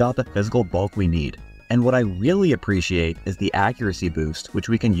definitely got the physical bulk we need. And what I really appreciate is the accuracy boost, which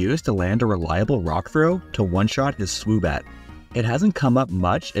we can use to land a reliable rock throw to one-shot his Swoobat. It hasn't come up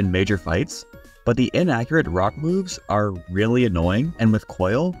much in major fights, but the inaccurate rock moves are really annoying, and with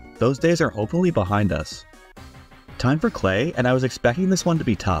Coil, those days are hopefully behind us. Time for Clay, and I was expecting this one to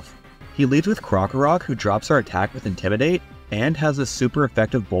be tough. He leads with Krokorok, who drops our attack with Intimidate, and has a super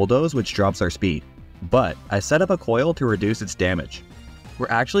effective Bulldoze which drops our speed. But I set up a Coil to reduce its damage. We're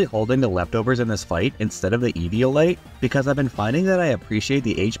actually holding the leftovers in this fight instead of the Eviolite because I've been finding that I appreciate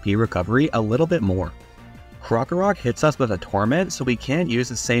the HP recovery a little bit more. Krokorok hits us with a Torment, so we can't use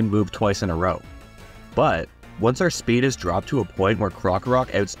the same move twice in a row. But once our speed is dropped to a point where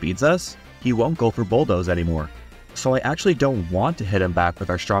Krokorok outspeeds us, he won't go for Bulldoze anymore. So I actually don't want to hit him back with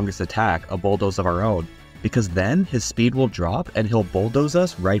our strongest attack, a Bulldoze of our own, because then his speed will drop and he'll Bulldoze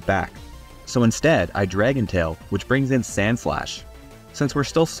us right back. So instead, I Dragon Tail, which brings in Sand Slash. Since we're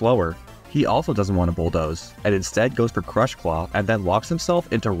still slower, he also doesn't want to Bulldoze, and instead goes for Crush Claw and then locks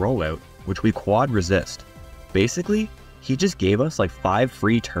himself into Rollout, which we quad resist. Basically, he just gave us like 5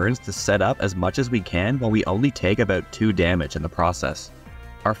 free turns to set up as much as we can while we only take about 2 damage in the process.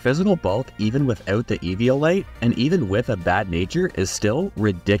 Our physical bulk even without the Eviolite, and even with a bad nature, is still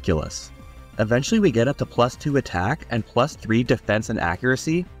ridiculous. Eventually we get up to +2 attack and +3 defense and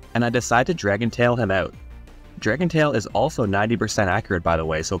accuracy, and I decide to Dragon Tail him out. Dragon Tail is also 90% accurate by the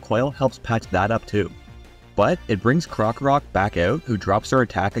way, so Coil helps patch that up too. But it brings Krokorok back out, who drops our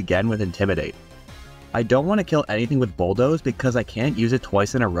attack again with Intimidate. I don't want to kill anything with Bulldoze because I can't use it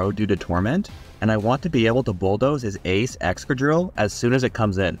twice in a row due to Torment, and I want to be able to Bulldoze his Ace Excadrill as soon as it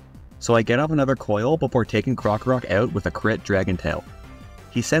comes in. So I get off another Coil before taking Krokorok out with a crit Dragon Tail.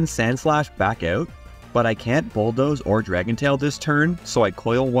 He sends Sandslash back out, but I can't Bulldoze or Dragon Tail this turn, so I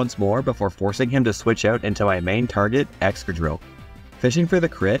coil once more before forcing him to switch out into my main target, Excadrill. Fishing for the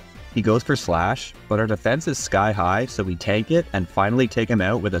crit, he goes for Slash, but our defense is sky high, so we tank it and finally take him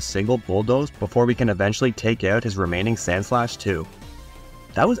out with a single Bulldoze before we can eventually take out his remaining Sandslash too.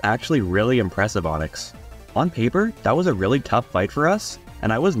 That was actually really impressive, Onix. On paper, that was a really tough fight for us,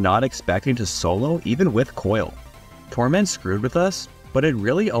 and I was not expecting to solo even with Coil. Torment screwed with us, but it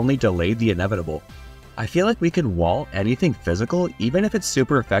really only delayed the inevitable. I feel like we can wall anything physical even if it's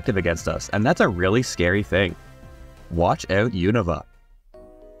super effective against us, and that's a really scary thing. Watch out Unova.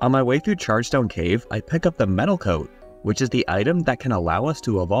 On my way through Chargestone Cave, I pick up the Metal Coat, which is the item that can allow us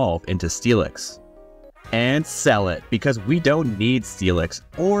to evolve into Steelix. And sell it, because we don't need Steelix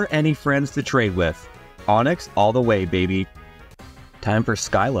or any friends to trade with. Onix all the way, baby. Time for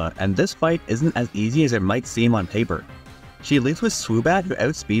Skyla, and this fight isn't as easy as it might seem on paper. She leads with Swoobat, who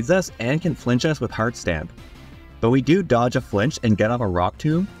outspeeds us and can flinch us with Heart Stamp. But we do dodge a flinch and get off a Rock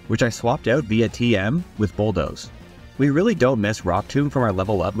Tomb, which I swapped out via TM with Bulldoze. We really don't miss Rock Tomb from our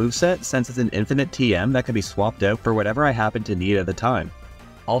level up moveset since it's an infinite TM that can be swapped out for whatever I happen to need at the time.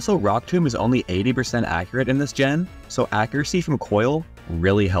 Also, Rock Tomb is only 80% accurate in this gen, so accuracy from Coil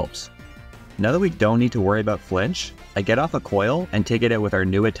really helps. Now that we don't need to worry about flinch, I get off a Coil and take it out with our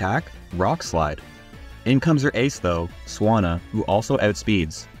new attack, Rock Slide. In comes her ace though, Swanna, who also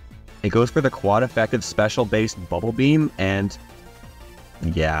outspeeds. It goes for the quad effective special based Bubble Beam and...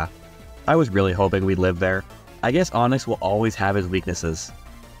 yeah, I was really hoping we'd live there. I guess Onix will always have his weaknesses.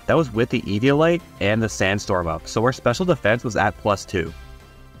 That was with the Eviolite and the Sandstorm up, so our special defense was at +2.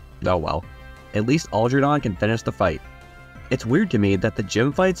 Oh well, at least Aldredon can finish the fight. It's weird to me that the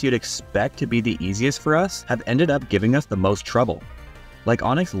gym fights you'd expect to be the easiest for us have ended up giving us the most trouble. Like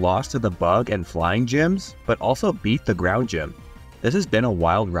Onix lost to the bug and flying gyms, but also beat the ground gym. This has been a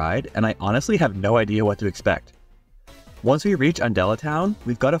wild ride, and I honestly have no idea what to expect. Once we reach Undella Town,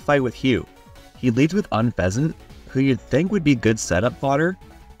 we've got a fight with Hugh. He leads with Unpheasant, who you'd think would be good setup fodder,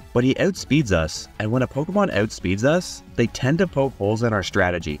 but he outspeeds us, and when a Pokemon outspeeds us, they tend to poke holes in our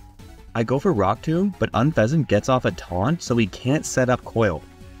strategy. I go for Rock Tomb, but Unpheasant gets off a taunt, so we can't set up Coil.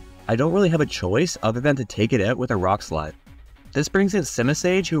 I don't really have a choice other than to take it out with a Rock Slide. This brings in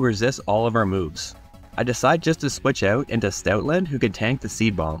Simisage, who resists all of our moves. I decide just to switch out into Stoutland, who can tank the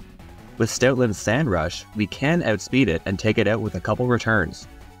Seed Bomb. With Stoutland's Sand Rush, we can outspeed it and take it out with a couple returns.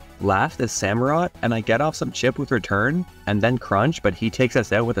 Last is Samurott, and I get off some chip with Return, and then Crunch, but he takes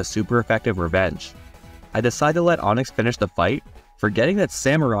us out with a super effective Revenge. I decide to let Onix finish the fight, forgetting that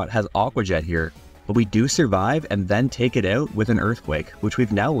Samurott has Aqua Jet here, but we do survive and then take it out with an Earthquake, which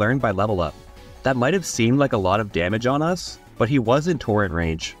we've now learned by level up. That might have seemed like a lot of damage on us, but he was in Torrent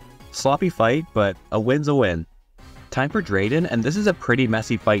range. Sloppy fight, but a win's a win. Time for Drayden, and this is a pretty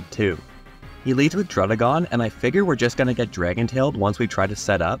messy fight too. He leads with Druddigon, and I figure we're just gonna get Dragon Tailed once we try to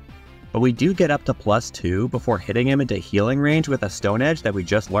set up, but we do get up to +2 before hitting him into healing range with a Stone Edge that we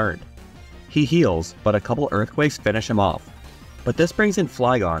just learned. He heals, but a couple Earthquakes finish him off. But this brings in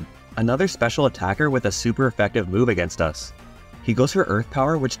Flygon, another special attacker with a super effective move against us. He goes for Earth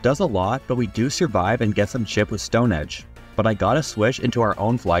Power, which does a lot, but we do survive and get some chip with Stone Edge. But I gotta switch into our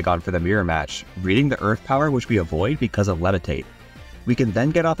own Flygon for the mirror match, reading the Earth Power which we avoid because of Levitate. We can then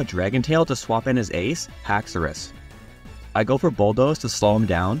get off a Dragon Tail to swap in his ace, Haxorus. I go for Bulldoze to slow him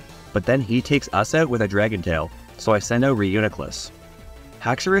down, but then he takes us out with a Dragon Tail, so I send out Reuniclus.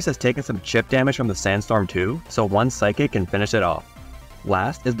 Haxorus has taken some chip damage from the Sandstorm too, so one Psychic can finish it off.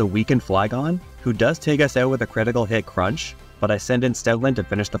 Last is the weakened Flygon, who does take us out with a critical hit Crunch, but I send in Stoutland to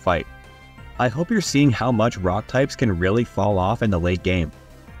finish the fight. I hope you're seeing how much rock types can really fall off in the late game.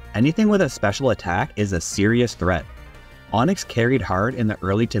 Anything with a special attack is a serious threat. Onix carried hard in the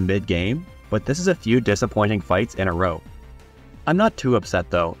early to mid game, but this is a few disappointing fights in a row. I'm not too upset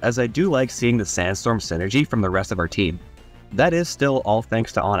though, as I do like seeing the Sandstorm synergy from the rest of our team. That is still all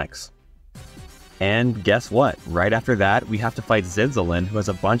thanks to Onix. And guess what? Right after that, we have to fight Zinzalin, who has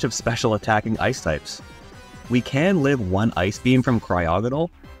a bunch of special attacking ice types. We can live one Ice Beam from Cryogonal,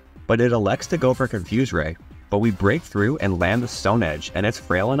 but it elects to go for Confuse Ray, but we break through and land the Stone Edge, and it's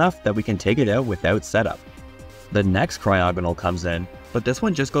frail enough that we can take it out without setup. The next Cryogonal comes in, but this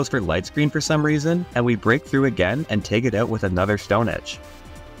one just goes for Light Screen for some reason, and we break through again and take it out with another Stone Edge.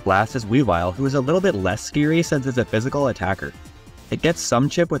 Last is Weavile, who is a little bit less scary since it's a physical attacker. It gets some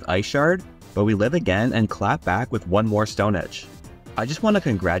chip with Ice Shard, but we live again and clap back with one more Stone Edge. I just want to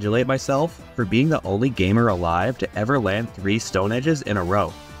congratulate myself for being the only gamer alive to ever land 3 Stone Edges in a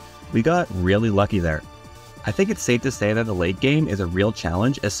row. We got really lucky there. I think it's safe to say that the late game is a real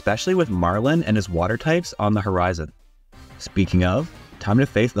challenge, especially with Marlin and his water types on the horizon. Speaking of, time to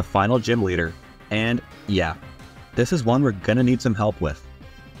face the final gym leader. And yeah, this is one we're gonna need some help with.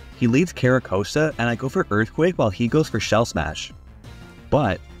 He leads Caracosta and I go for Earthquake while he goes for Shell Smash.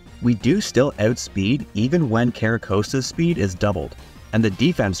 But we do still outspeed even when Caracosta's speed is doubled, and the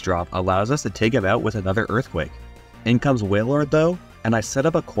defense drop allows us to take him out with another Earthquake. In comes Wailord though, and I set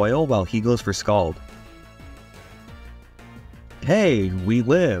up a coil while he goes for Scald. Hey, we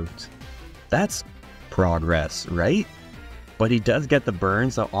lived. That's progress, right? But he does get the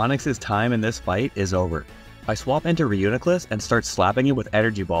burn, so Onix's time in this fight is over. I swap into Reuniclus and start slapping it with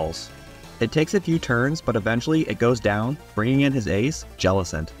energy balls. It takes a few turns, but eventually it goes down, bringing in his ace,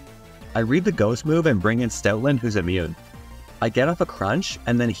 Jellicent. I read the ghost move and bring in Stoutland, who's immune. I get off a crunch,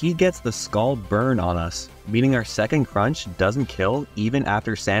 and then he gets the Scald burn on us, meaning our second crunch doesn't kill even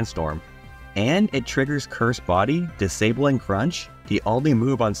after Sandstorm. And it triggers Cursed Body, disabling Crunch, the only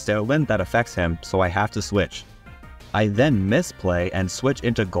move on Stoutland that affects him, so I have to switch. I then misplay and switch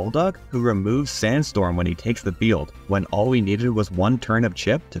into Golduck, who removes Sandstorm when he takes the field, when all we needed was one turn of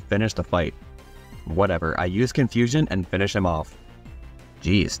chip to finish the fight. Whatever, I use Confusion and finish him off.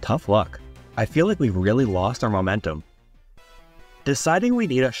 Geez, tough luck. I feel like we really lost our momentum. Deciding we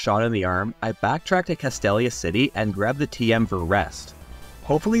need a shot in the arm, I backtrack to Castelia City and grab the TM for rest.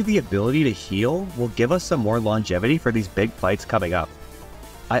 Hopefully the ability to heal will give us some more longevity for these big fights coming up.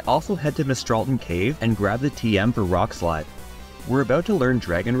 I also head to Mistralton Cave and grab the TM for Rock Slide. We're about to learn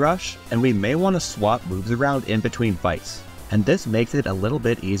Dragon Rush, and we may want to swap moves around in between fights, and this makes it a little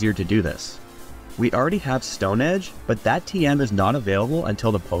bit easier to do this. We already have Stone Edge, but that TM is not available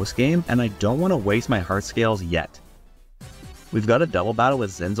until the post game, and I don't want to waste my heart scales yet. We've got a double battle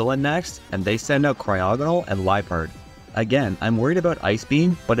with Zinzolin next, and they send out Cryogonal and Liepard. Again, I'm worried about Ice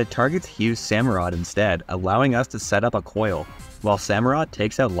Beam, but it targets Hugh's Samurott instead, allowing us to set up a coil, while Samurott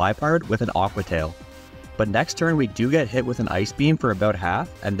takes out Liepard with an Aqua Tail. But next turn we do get hit with an Ice Beam for about half,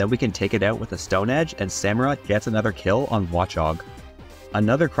 and then we can take it out with a Stone Edge, and Samurott gets another kill on Watchog.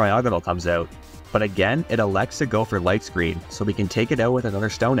 Another Cryogonal comes out, but again it elects to go for Light Screen, so we can take it out with another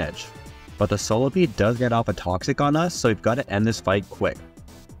Stone Edge. But the Solipede does get off a Toxic on us, so we've got to end this fight quick.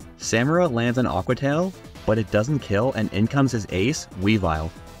 Samurott lands an Aqua Tail, but it doesn't kill, and in comes his ace, Weavile.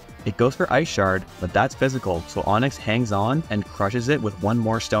 It goes for Ice Shard, but that's physical, so Onix hangs on and crushes it with one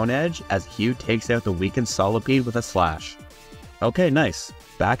more Stone Edge as Hugh takes out the weakened Solipede with a Slash. Okay, nice.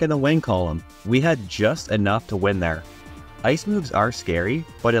 Back in the wing column. We had just enough to win there. Ice moves are scary,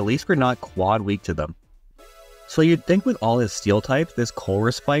 but at least we're not quad weak to them. So you'd think with all his Steel types, this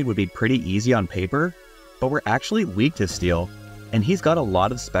Colress fight would be pretty easy on paper, but we're actually weak to Steel, and he's got a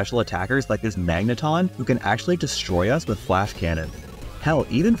lot of special attackers like this Magneton who can actually destroy us with Flash Cannon. Hell,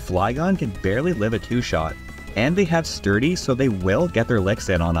 even Flygon can barely live a 2-shot, and they have Sturdy, so they will get their licks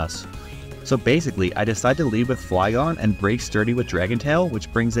in on us. So basically, I decide to lead with Flygon and break Sturdy with Dragon Tail,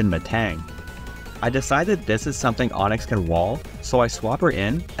 which brings in Matang. I decided this is something Onix can wall, so I swap her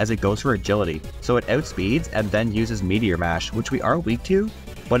in as it goes for Agility, so it outspeeds and then uses Meteor Mash, which we are weak to,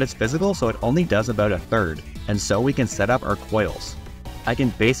 but it's physical so it only does about a third, and so we can set up our coils. I can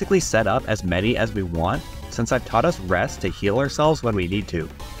basically set up as many as we want, since I've taught us rest to heal ourselves when we need to.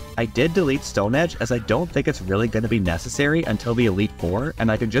 I did delete Stone Edge as I don't think it's really going to be necessary until the Elite Four,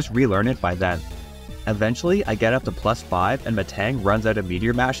 and I can just relearn it by then. Eventually, I get up to +5 and Matang runs out of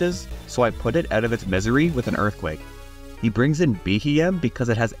Meteor Mashes, so I put it out of its misery with an Earthquake. He brings in Behem because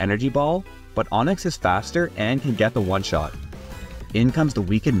it has Energy Ball, but Onix is faster and can get the one-shot. In comes the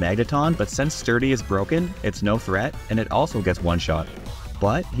weakened Magneton, but since Sturdy is broken, it's no threat, and it also gets one-shot.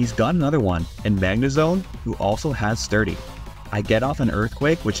 But he's got another one, in Magnezone, who also has Sturdy. I get off an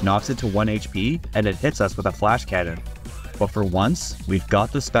Earthquake which knocks it to 1 HP, and it hits us with a Flash Cannon. But for once, we've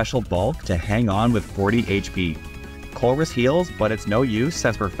got the special bulk to hang on with 40 HP. Colress heals, but it's no use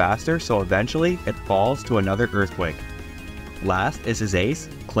since we're faster, so eventually it falls to another Earthquake. Last is his ace,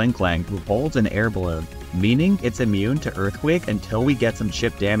 Klinklang, who holds an air balloon, meaning it's immune to Earthquake until we get some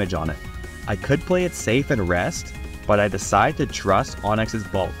chip damage on it. I could play it safe and rest, but I decide to trust Onix's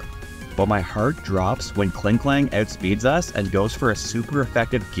bulk. But my heart drops when Klinklang outspeeds us and goes for a super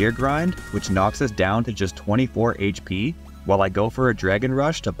effective Gear Grind, which knocks us down to just 24 HP, while I go for a Dragon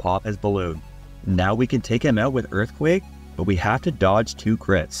Rush to pop his balloon. Now we can take him out with Earthquake, but we have to dodge 2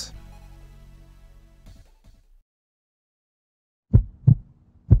 crits.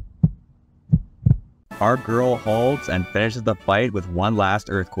 Our girl holds and finishes the fight with one last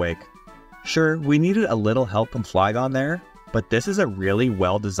Earthquake. Sure, we needed a little help from Flygon there, but this is a really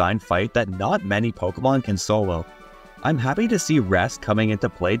well-designed fight that not many Pokemon can solo. I'm happy to see Rest coming into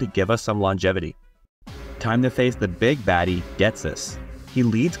play to give us some longevity. Time to face the big baddie, Getsis. He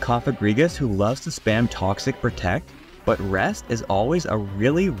leads Cofagrigus, who loves to spam Toxic Protect, But Rest is always a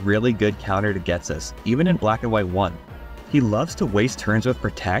really good counter to Getsus, even in Black and White 1. He loves to waste turns with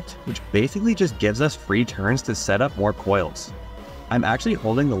Protect, which basically just gives us free turns to set up more coils. I'm actually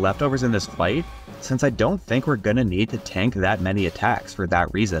holding the leftovers in this fight, since I don't think we're gonna need to tank that many attacks for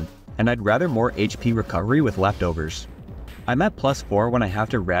that reason, and I'd rather more HP recovery with leftovers. I'm at +4 when I have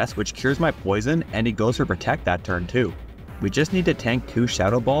to rest, which cures my poison, and he goes for Protect that turn too. We just need to tank 2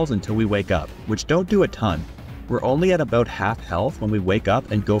 Shadow Balls until we wake up, which don't do a ton. We're only at about half health when we wake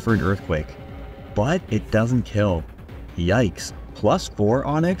up and go for an Earthquake. But it doesn't kill. Yikes, +4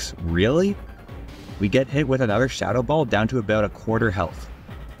 Onix? Really? We get hit with another Shadow Ball down to about a quarter health.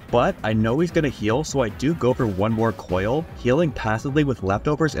 But I know he's gonna heal, so I do go for one more coil, healing passively with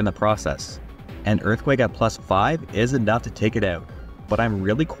leftovers in the process. An Earthquake at +5 is enough to take it out, but I'm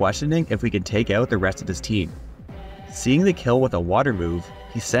really questioning if we can take out the rest of his team. Seeing the kill with a water move,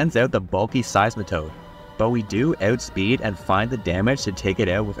 he sends out the bulky Seismitoad, but we do outspeed and find the damage to take it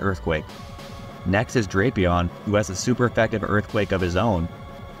out with Earthquake. Next is Drapion, who has a super effective Earthquake of his own,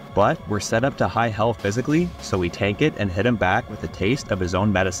 but we're set up to high health physically, so we tank it and hit him back with a taste of his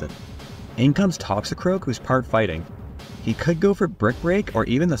own medicine. In comes Toxicroak, who's part fighting. He could go for Brick Break or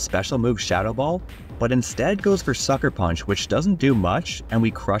even the special move Shadow Ball, but instead goes for Sucker Punch, which doesn't do much, and we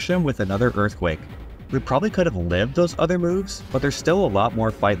crush him with another Earthquake. We probably could have lived those other moves, but there's still a lot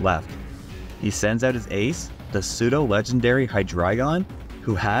more fight left. He sends out his ace, the pseudo-legendary Hydreigon,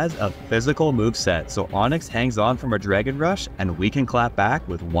 who has a physical moveset, so Onix hangs on from a Dragon Rush and we can clap back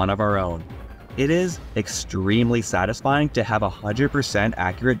with one of our own. It is extremely satisfying to have a 100%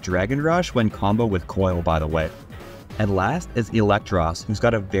 accurate Dragon Rush when combo with Coil, by the way. And last is Electros, who's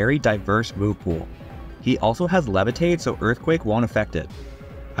got a very diverse move pool. He also has Levitate, so Earthquake won't affect it.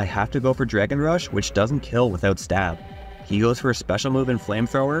 I have to go for Dragon Rush, which doesn't kill without stab. He goes for a special move in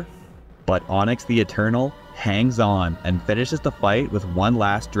Flamethrower, but Onix the Eternal hangs on and finishes the fight with one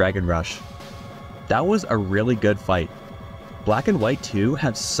last Dragon Rush. That was a really good fight. Black and White 2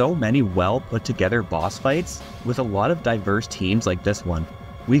 have so many well put together boss fights with a lot of diverse teams like this one.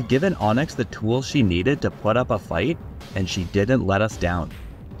 We've given Onix the tools she needed to put up a fight, and she didn't let us down.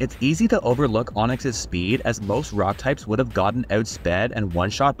 It's easy to overlook Onix's speed, as most rock types would have gotten outsped and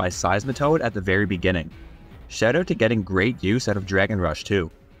one-shot by Seismitoad at the very beginning. Shout out to getting great use out of Dragon Rush too.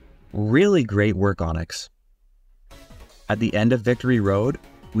 Really great work, Onix. At the end of Victory Road,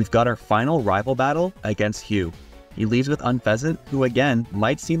 we've got our final rival battle against Hugh. He leaves with Unpheasant, who again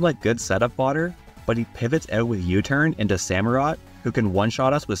might seem like good setup fodder, but he pivots out with U-turn into Samurott, who can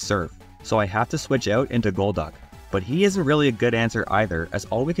one-shot us with Surf, so I have to switch out into Golduck. But he isn't really a good answer either, as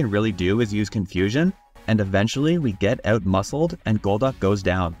all we can really do is use Confusion, and eventually we get out-muscled and Golduck goes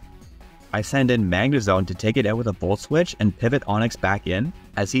down. I send in Magnezone to take it out with a Volt Switch and pivot Onix back in,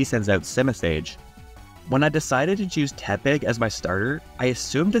 as he sends out Simisage. When I decided to choose Tepig as my starter, I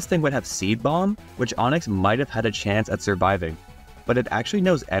assumed this thing would have Seed Bomb, which Onix might have had a chance at surviving. But it actually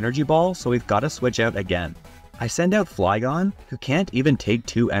knows Energy Ball, so we've got to switch out again. I send out Flygon, who can't even take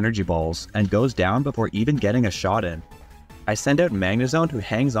 2 Energy Balls, and goes down before even getting a shot in. I send out Magnezone, who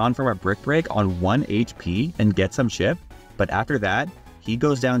hangs on from a Brick Break on 1 HP and gets some chip, but after that, he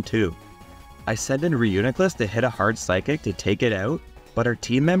goes down too. I send in Reuniclus to hit a hard Psychic to take it out, but our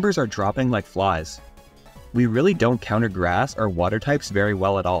team members are dropping like flies. We really don't counter Grass or Water types very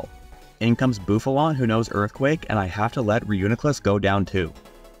well at all. In comes Bouffalon, who knows Earthquake, and I have to let Reuniclus go down too.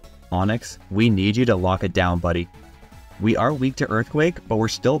 Onix, we need you to lock it down, buddy. We are weak to Earthquake, but we're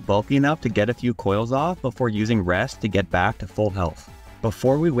still bulky enough to get a few coils off before using Rest to get back to full health.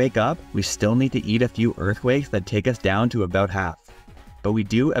 Before we wake up, we still need to eat a few Earthquakes that take us down to about half. But we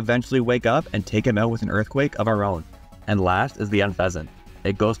do eventually wake up and take him out with an Earthquake of our own. And last is the Unpheasant.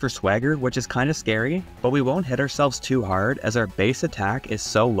 It goes for Swagger, which is kinda scary, but we won't hit ourselves too hard as our base attack is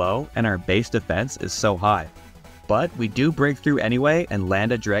so low and our base defense is so high. But we do break through anyway and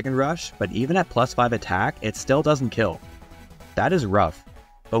land a Dragon Rush, but even at +5 attack, it still doesn't kill. That is rough,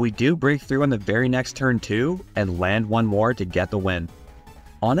 but we do break through on the very next turn too and land one more to get the win.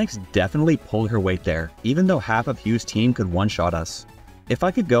 Onix definitely pulled her weight there, even though half of Hugh's team could one-shot us. If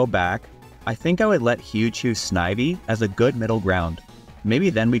I could go back, I think I would let Hugh choose Snivy as a good middle ground.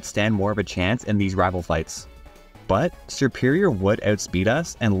 Maybe then we'd stand more of a chance in these rival fights. But Serperior would outspeed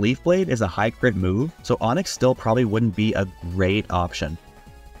us, and Leaf Blade is a high crit move, so Onix still probably wouldn't be a great option.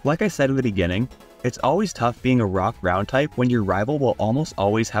 Like I said in the beginning, it's always tough being a rock ground type when your rival will almost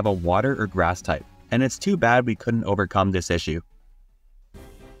always have a water or grass type, and it's too bad we couldn't overcome this issue.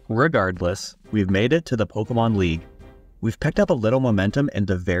 Regardless, we've made it to the Pokemon League. We've picked up a little momentum in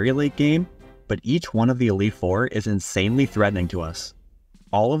the very late game, but each one of the Elite Four is insanely threatening to us.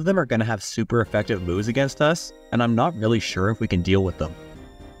 All of them are going to have super effective moves against us, and I'm not really sure if we can deal with them.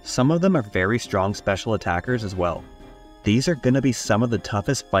 Some of them are very strong special attackers as well. These are going to be some of the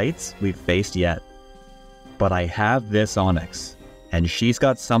toughest fights we've faced yet. But I have this Onix, and she's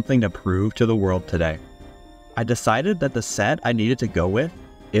got something to prove to the world today. I decided that the set I needed to go with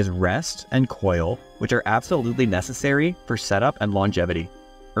is Rest and Coil, which are absolutely necessary for setup and longevity,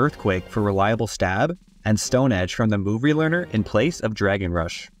 Earthquake for reliable stab, and Stone Edge from the move relearner in place of Dragon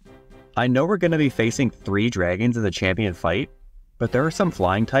Rush. I know we're going to be facing 3 dragons in the champion fight, but there are some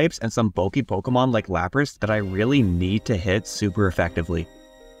flying types and some bulky Pokemon like Lapras that I really need to hit super effectively.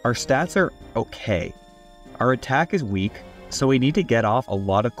 Our stats are okay. Our attack is weak, so we need to get off a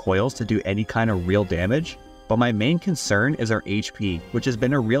lot of coils to do any kind of real damage, but my main concern is our HP, which has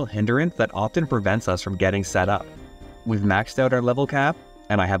been a real hindrance that often prevents us from getting set up. We've maxed out our level cap,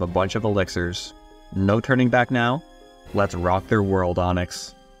 and I have a bunch of elixirs. No turning back now. Let's rock their world,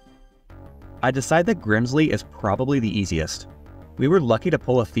 Onix. I decide that Grimsley is probably the easiest. We were lucky to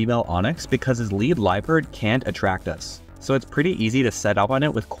pull a female Onix because his lead Liepard can't attract us, so it's pretty easy to set up on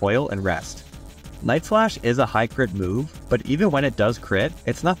it with Coil and Rest. Night Slash is a high crit move, but even when it does crit,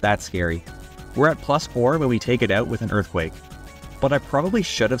 it's not that scary. We're at +4 when we take it out with an Earthquake. But I probably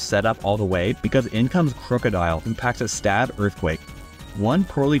should have set up all the way because in comes Crocodile who packs a Stab Earthquake. One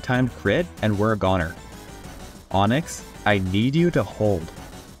poorly timed crit and we're a goner. Onix, I need you to hold.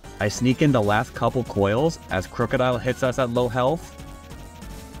 I sneak in the last couple coils as Crocodile hits us at low health.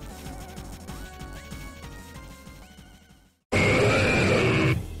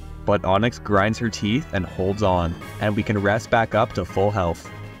 But Onix grinds her teeth and holds on, and we can rest back up to full health.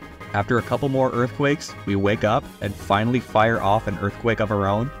 After a couple more Earthquakes, we wake up and finally fire off an Earthquake of our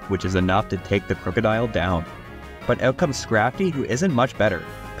own, which is enough to take the Crocodile down. But out comes Scrafty, who isn't much better,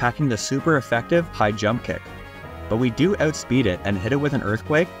 packing the super effective high jump kick. But we do outspeed it and hit it with an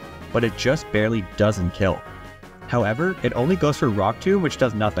Earthquake, but it just barely doesn't kill. However, it only goes for Rock Tomb, which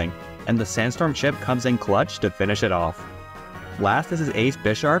does nothing, and the Sandstorm chip comes in clutch to finish it off. Last is his ace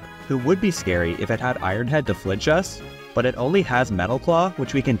Bisharp, who would be scary if it had Iron Head to flinch us, but it only has Metal Claw,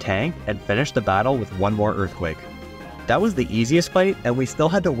 which we can tank and finish the battle with one more Earthquake. That was the easiest fight, and we still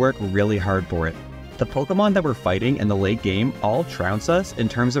had to work really hard for it. The Pokemon that we're fighting in the late game all trounce us in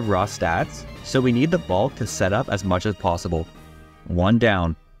terms of raw stats, so we need the bulk to set up as much as possible. One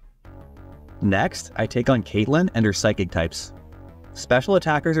down. Next, I take on Caitlyn and her Psychic types. Special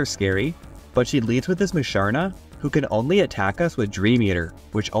attackers are scary, but she leads with this Musharna, who can only attack us with Dream Eater,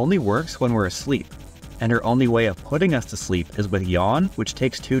 which only works when we're asleep. And her only way of putting us to sleep is with Yawn, which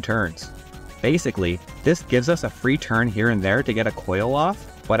takes 2 turns. Basically, this gives us a free turn here and there to get a coil off,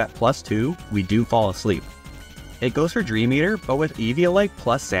 but at +2, we do fall asleep. It goes for Dream Eater, but with Eviolite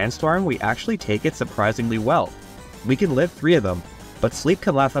plus Sandstorm, we actually take it surprisingly well. We can live 3 of them, but sleep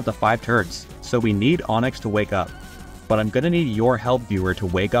can last up to 5 turns, so we need Onix to wake up. But I'm gonna need your help, viewer, to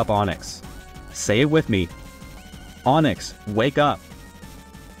wake up Onix. Say it with me. Onix, wake up.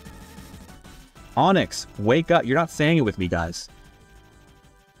 Onix, wake up. You're not saying it with me, guys.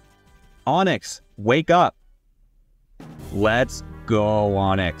 Onix, wake up. Let's go,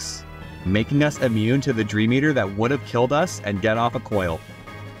 Onix. Making us immune to the Dream Eater that would have killed us and get off a coil.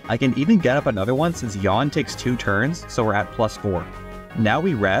 I can even get up another one since Yawn takes 2 turns, so we're at +4. Now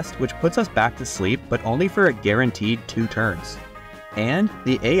we rest, which puts us back to sleep, but only for a guaranteed 2 turns. And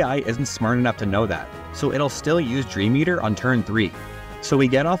the AI isn't smart enough to know that, so it'll still use Dream Eater on turn 3. So we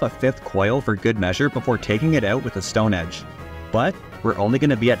get off a 5th coil for good measure before taking it out with a Stone Edge. But we're only going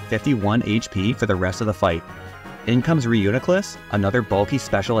to be at 51 HP for the rest of the fight. In comes Reuniclus, another bulky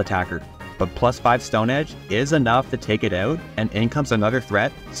special attacker, but +5 Stone Edge is enough to take it out, and in comes another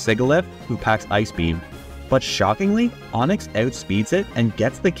threat, Sigilyph, who packs Ice Beam. But shockingly, Onix outspeeds it and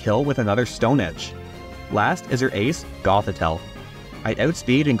gets the kill with another Stone Edge. Last is her ace, Gothitelle. I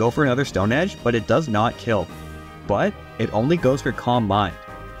outspeed and go for another Stone Edge, but it does not kill. But it only goes for Calm Mind.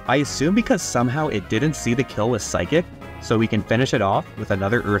 I assume because somehow it didn't see the kill with Psychic, so we can finish it off with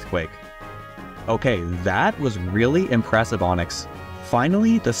another Earthquake. Okay, that was really impressive, Onix.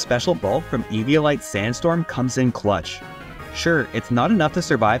 Finally, the special bulk from Eviolite Sandstorm comes in clutch. Sure, it's not enough to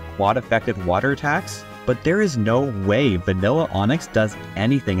survive quad-effective water attacks, but there is no way vanilla Onix does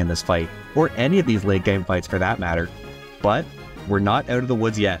anything in this fight, or any of these late game fights for that matter. But we're not out of the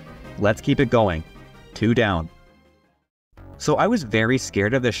woods yet. Let's keep it going. 2 down. So I was very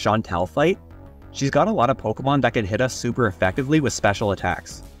scared of this Chantel fight. She's got a lot of Pokemon that can hit us super effectively with special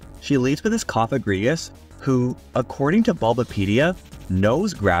attacks. She leads with this Cofagrigus, who, according to Bulbapedia,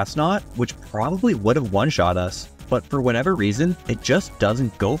 knows Grass Knot, which probably would have one-shot us. but for whatever reason, it just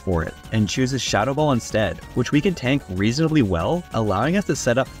doesn't go for it and chooses Shadow Ball instead, which we can tank reasonably well, allowing us to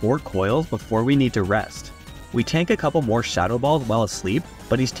set up 4 coils before we need to rest. We tank a couple more Shadow Balls while asleep,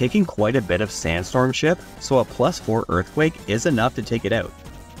 but he's taking quite a bit of Sandstorm chip, so a +4 Earthquake is enough to take it out.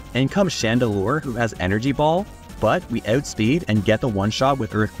 In comes Chandelure, who has Energy Ball, but we outspeed and get the one-shot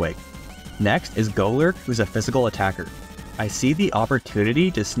with Earthquake. Next is Golurk, who's a physical attacker. I see the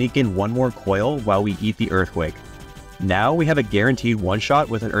opportunity to sneak in one more coil while we eat the Earthquake. Now we have a guaranteed one-shot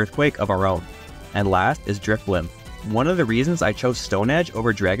with an Earthquake of our own. And last is Drifblim. One of the reasons I chose Stone Edge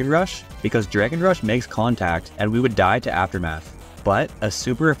over Dragon Rush, because Dragon Rush makes contact and we would die to Aftermath. But a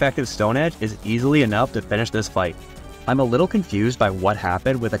super effective Stone Edge is easily enough to finish this fight. I'm a little confused by what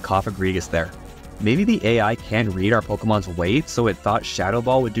happened with a Cofagrigus there. Maybe the AI can't read our Pokemon's weight, so it thought Shadow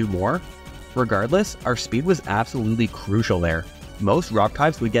Ball would do more? Regardless, our speed was absolutely crucial there. Most rock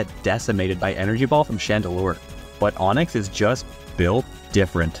types would get decimated by Energy Ball from Chandelure, but Onix is just built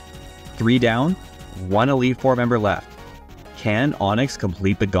different. 3 down, 1 Elite Four member left. Can Onix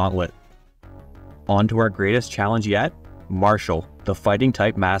complete the gauntlet? On to our greatest challenge yet, Marshall, the fighting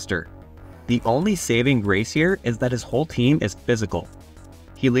type master. The only saving grace here is that his whole team is physical.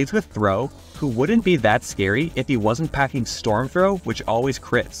 He leads with Throw, who wouldn't be that scary if he wasn't packing Storm Throw, which always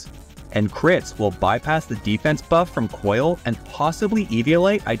crits. And crits will bypass the defense buff from Coil and possibly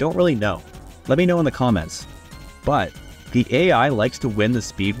Eviolite, I don't really know. Let me know in the comments. But the AI likes to win the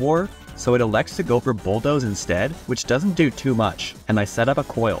speed war, so it elects to go for Bulldoze instead, which doesn't do too much, and I set up a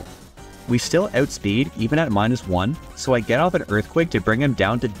Coil. We still outspeed even at -1, so I get off an Earthquake to bring him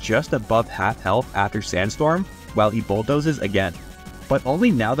down to just above half health after Sandstorm, while he Bulldozes again. But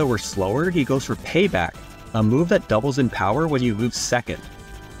only now that we're slower, he goes for Payback, a move that doubles in power when you move second.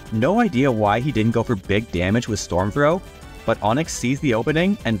 No idea why he didn't go for big damage with Storm Throw, but Onix sees the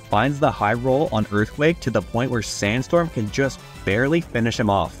opening and finds the high roll on Earthquake to the point where Sandstorm can just barely finish him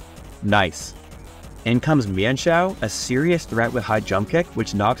off. Nice. In comes Mienshao, a serious threat with high jump kick,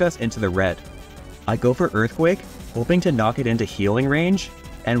 which knocks us into the red. I go for Earthquake, hoping to knock it into healing range,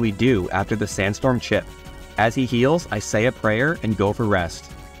 and we do after the Sandstorm chip. As he heals, I say a prayer and go for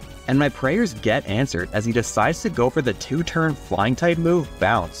rest. And my prayers get answered as he decides to go for the 2-turn flying type move,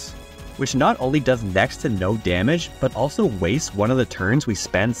 Bounce, which not only does next to no damage, but also wastes one of the turns we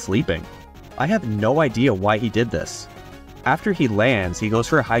spend sleeping. I have no idea why he did this. After he lands, he goes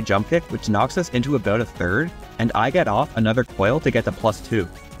for a high jump kick, which knocks us into about a third, and I get off another coil to get to +2.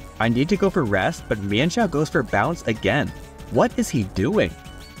 I need to go for rest, but Mienshao goes for bounce again. What is he doing?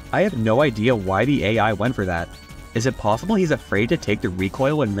 I have no idea why the AI went for that. Is it possible he's afraid to take the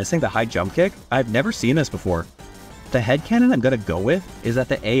recoil when missing the high jump kick? I've never seen this before. The headcanon I'm gonna go with is that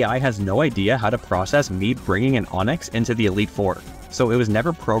the AI has no idea how to process me bringing an Onix into the Elite Four, so it was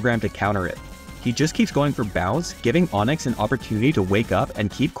never programmed to counter it. He just keeps going for bounce, giving Onix an opportunity to wake up and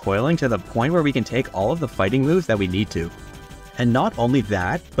keep coiling to the point where we can take all of the fighting moves that we need to. And not only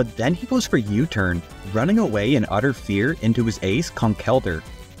that, but then he goes for U-turn, running away in utter fear into his ace, Conkeldurr.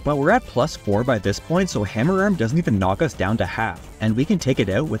 But we're at +4 by this point, so Hammer Arm doesn't even knock us down to half, and we can take it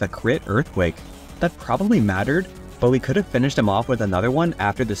out with a crit Earthquake. That probably mattered, but we could have finished him off with another one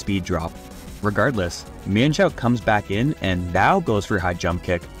after the speed drop. Regardless, Mienshao comes back in and now goes for high jump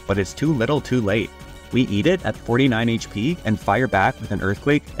kick, but it's too little too late. We eat it at 49 HP and fire back with an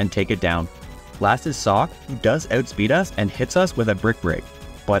Earthquake and take it down. Last is Sock, who does outspeed us and hits us with a Brick Break.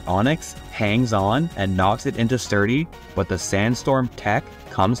 But Onix hangs on and knocks it into Sturdy, but the Sandstorm tech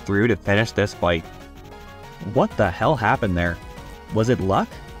comes through to finish this fight. What the hell happened there? Was it luck?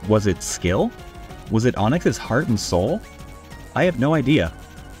 Was it skill? Was it Onix's heart and soul? I have no idea.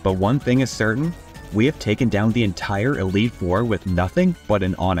 But one thing is certain, we have taken down the entire Elite Four with nothing but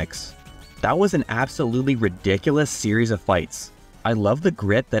an Onix. That was an absolutely ridiculous series of fights. I love the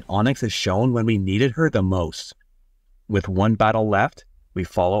grit that Onix has shown when we needed her the most. With one battle left, we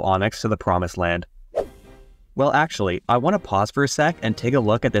follow Onix to the promised land. Well actually, I want to pause for a sec and take a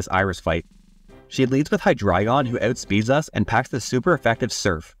look at this Iris fight. She leads with Hydreigon, who outspeeds us and packs the super effective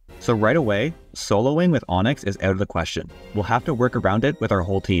Surf. So right away, soloing with Onix is out of the question. We'll have to work around it with our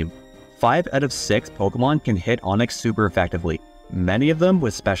whole team. 5 out of 6 Pokemon can hit Onix super effectively, many of them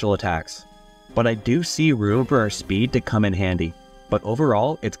with special attacks. But I do see room for our speed to come in handy. But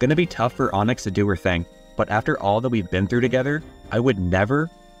overall, it's going to be tough for Onix to do her thing. But after all that we've been through together, I would never,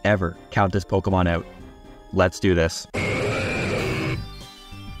 ever count this Pokemon out. Let's do this.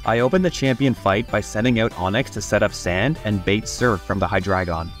 I open the champion fight by sending out Onix to set up Sand and bait Surf from the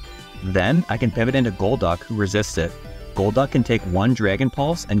Hydreigon. Then I can pivot into Golduck, who resists it. Golduck can take one Dragon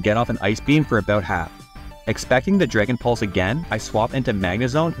Pulse and get off an Ice Beam for about half. Expecting the Dragon Pulse again, I swap into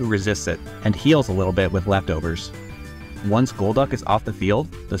Magnezone, who resists it, and heals a little bit with leftovers. Once Golduck is off the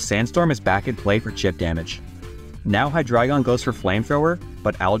field, the Sandstorm is back in play for chip damage. Now Hydreigon goes for Flamethrower,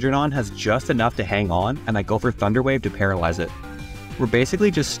 but Algernon has just enough to hang on, and I go for Thunder Wave to paralyze it. We're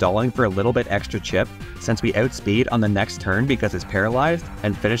basically just stalling for a little bit extra chip, since we outspeed on the next turn because it's paralyzed,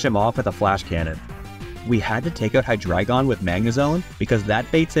 and finish him off with a Flash Cannon. We had to take out Hydreigon with Magnezone because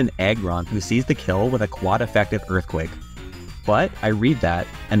that baits in Aggron, who sees the kill with a quad-effective Earthquake. But I read that,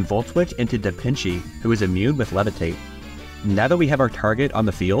 and Volt Switch into Dapinchi, who is immune with Levitate. Now that we have our target on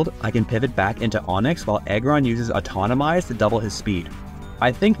the field, I can pivot back into Onix while Aggron uses Autonomize to double his speed.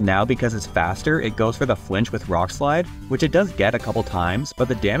 I think now because it's faster, it goes for the flinch with Rock Slide, which it does get a couple times, but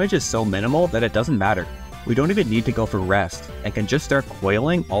the damage is so minimal that it doesn't matter. We don't even need to go for rest, and can just start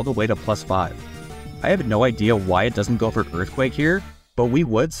coiling all the way to +5. I have no idea why it doesn't go for Earthquake here, but we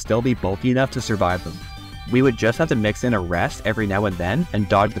would still be bulky enough to survive them. We would just have to mix in a rest every now and then and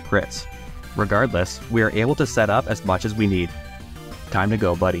dodge the crits. Regardless, we are able to set up as much as we need. Time to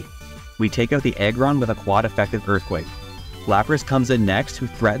go, buddy. We take out the Aggron with a quad-effective Earthquake. Lapras comes in next, who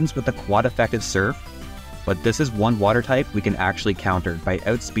threatens with a quad-effective Surf, but this is one water type we can actually counter by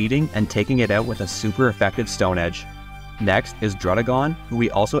outspeeding and taking it out with a super effective Stone Edge. Next is Druddigon, who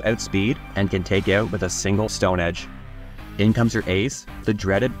we also outspeed and can take out with a single Stone Edge. In comes your ace, the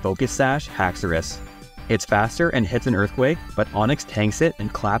dreaded Focus Sash Haxorus. It's faster and hits an Earthquake, but Onix tanks it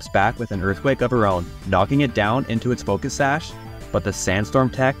and claps back with an Earthquake of her own, knocking it down into its Focus Sash, but the Sandstorm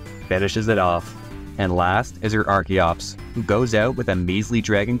tech finishes it off. And last is your Archeops, who goes out with a measly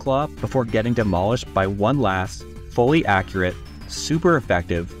Dragon Claw before getting demolished by one last, fully accurate, super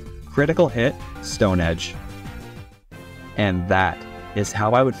effective, critical hit Stone Edge. And that is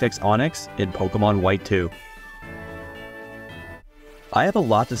how I would fix Onix in Pokemon White 2. I have a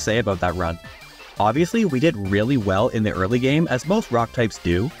lot to say about that run. Obviously, we did really well in the early game, as most rock types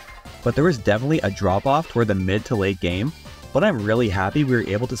do, but there was definitely a drop-off toward the mid to late game, but I'm really happy we were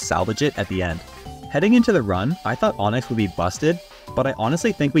able to salvage it at the end. Heading into the run, I thought Onix would be busted, but I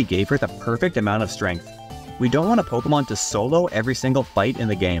honestly think we gave her the perfect amount of strength. We don't want a Pokemon to solo every single fight in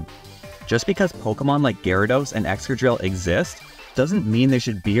the game. Just because Pokemon like Gyarados and Excadrill exist, doesn't mean they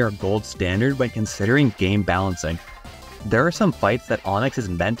should be our gold standard when considering game balancing. There are some fights that Onix is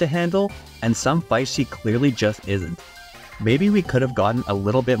meant to handle, and some fights she clearly just isn't. Maybe we could have gotten a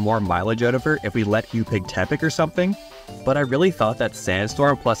little bit more mileage out of her if we let Hupig Tepic or something, but I really thought that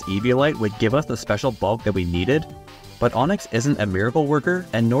Sandstorm plus Eviolite would give us the special bulk that we needed, but Onix isn't a miracle worker,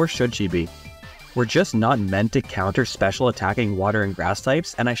 and nor should she be. We're just not meant to counter special attacking water and grass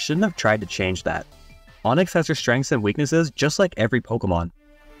types, and I shouldn't have tried to change that. Onix has her strengths and weaknesses just like every Pokemon.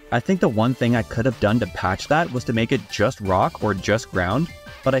 I think the one thing I could have done to patch that was to make it just rock or just ground,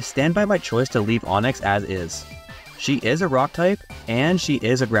 but I stand by my choice to leave Onix as is. She is a rock type, and she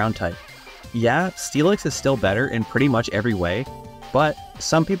is a ground type. Yeah, Steelix is still better in pretty much every way, but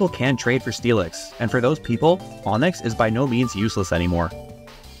some people can trade for Steelix, and for those people, Onix is by no means useless anymore.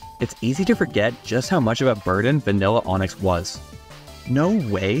 It's easy to forget just how much of a burden vanilla Onix was. No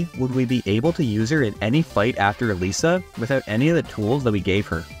way would we be able to use her in any fight after Elisa without any of the tools that we gave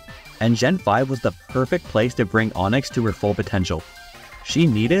her. And Gen 5 was the perfect place to bring Onix to her full potential. She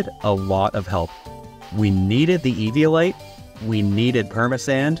needed a lot of help. We needed the Eviolite, we needed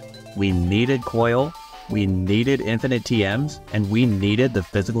Permasand, we needed Coil, we needed Infinite TMs, and we needed the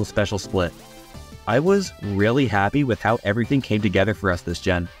physical special split. I was really happy with how everything came together for us this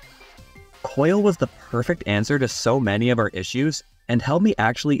gen. Coil was the perfect answer to so many of our issues, and helped me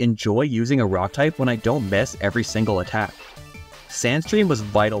actually enjoy using a rock type when I don't miss every single attack. Sandstream was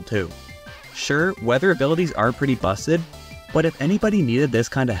vital too. Sure, weather abilities are pretty busted, but if anybody needed this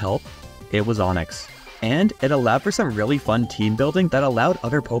kind of help, it was Onix. And it allowed for some really fun team building that allowed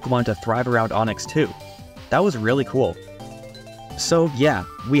other Pokemon to thrive around Onix too. That was really cool. So yeah,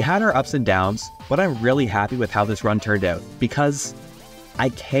 we had our ups and downs, but I'm really happy with how this run turned out, because I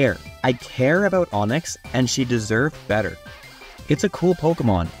care. I care about Onix, and she deserved better. It's a cool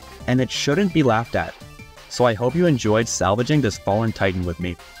Pokemon, and it shouldn't be laughed at. So I hope you enjoyed salvaging this fallen Titan with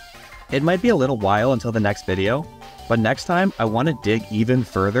me. It might be a little while until the next video, but next time I want to dig even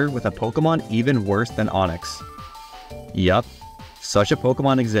further with a Pokemon even worse than Onix. Yup, such a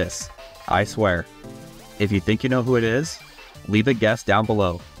Pokemon exists, I swear. If you think you know who it is, leave a guess down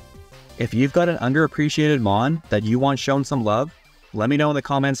below. If you've got an underappreciated Mon that you want shown some love, let me know in the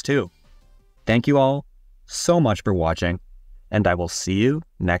comments too. Thank you all so much for watching, and I will see you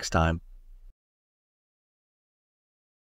next time.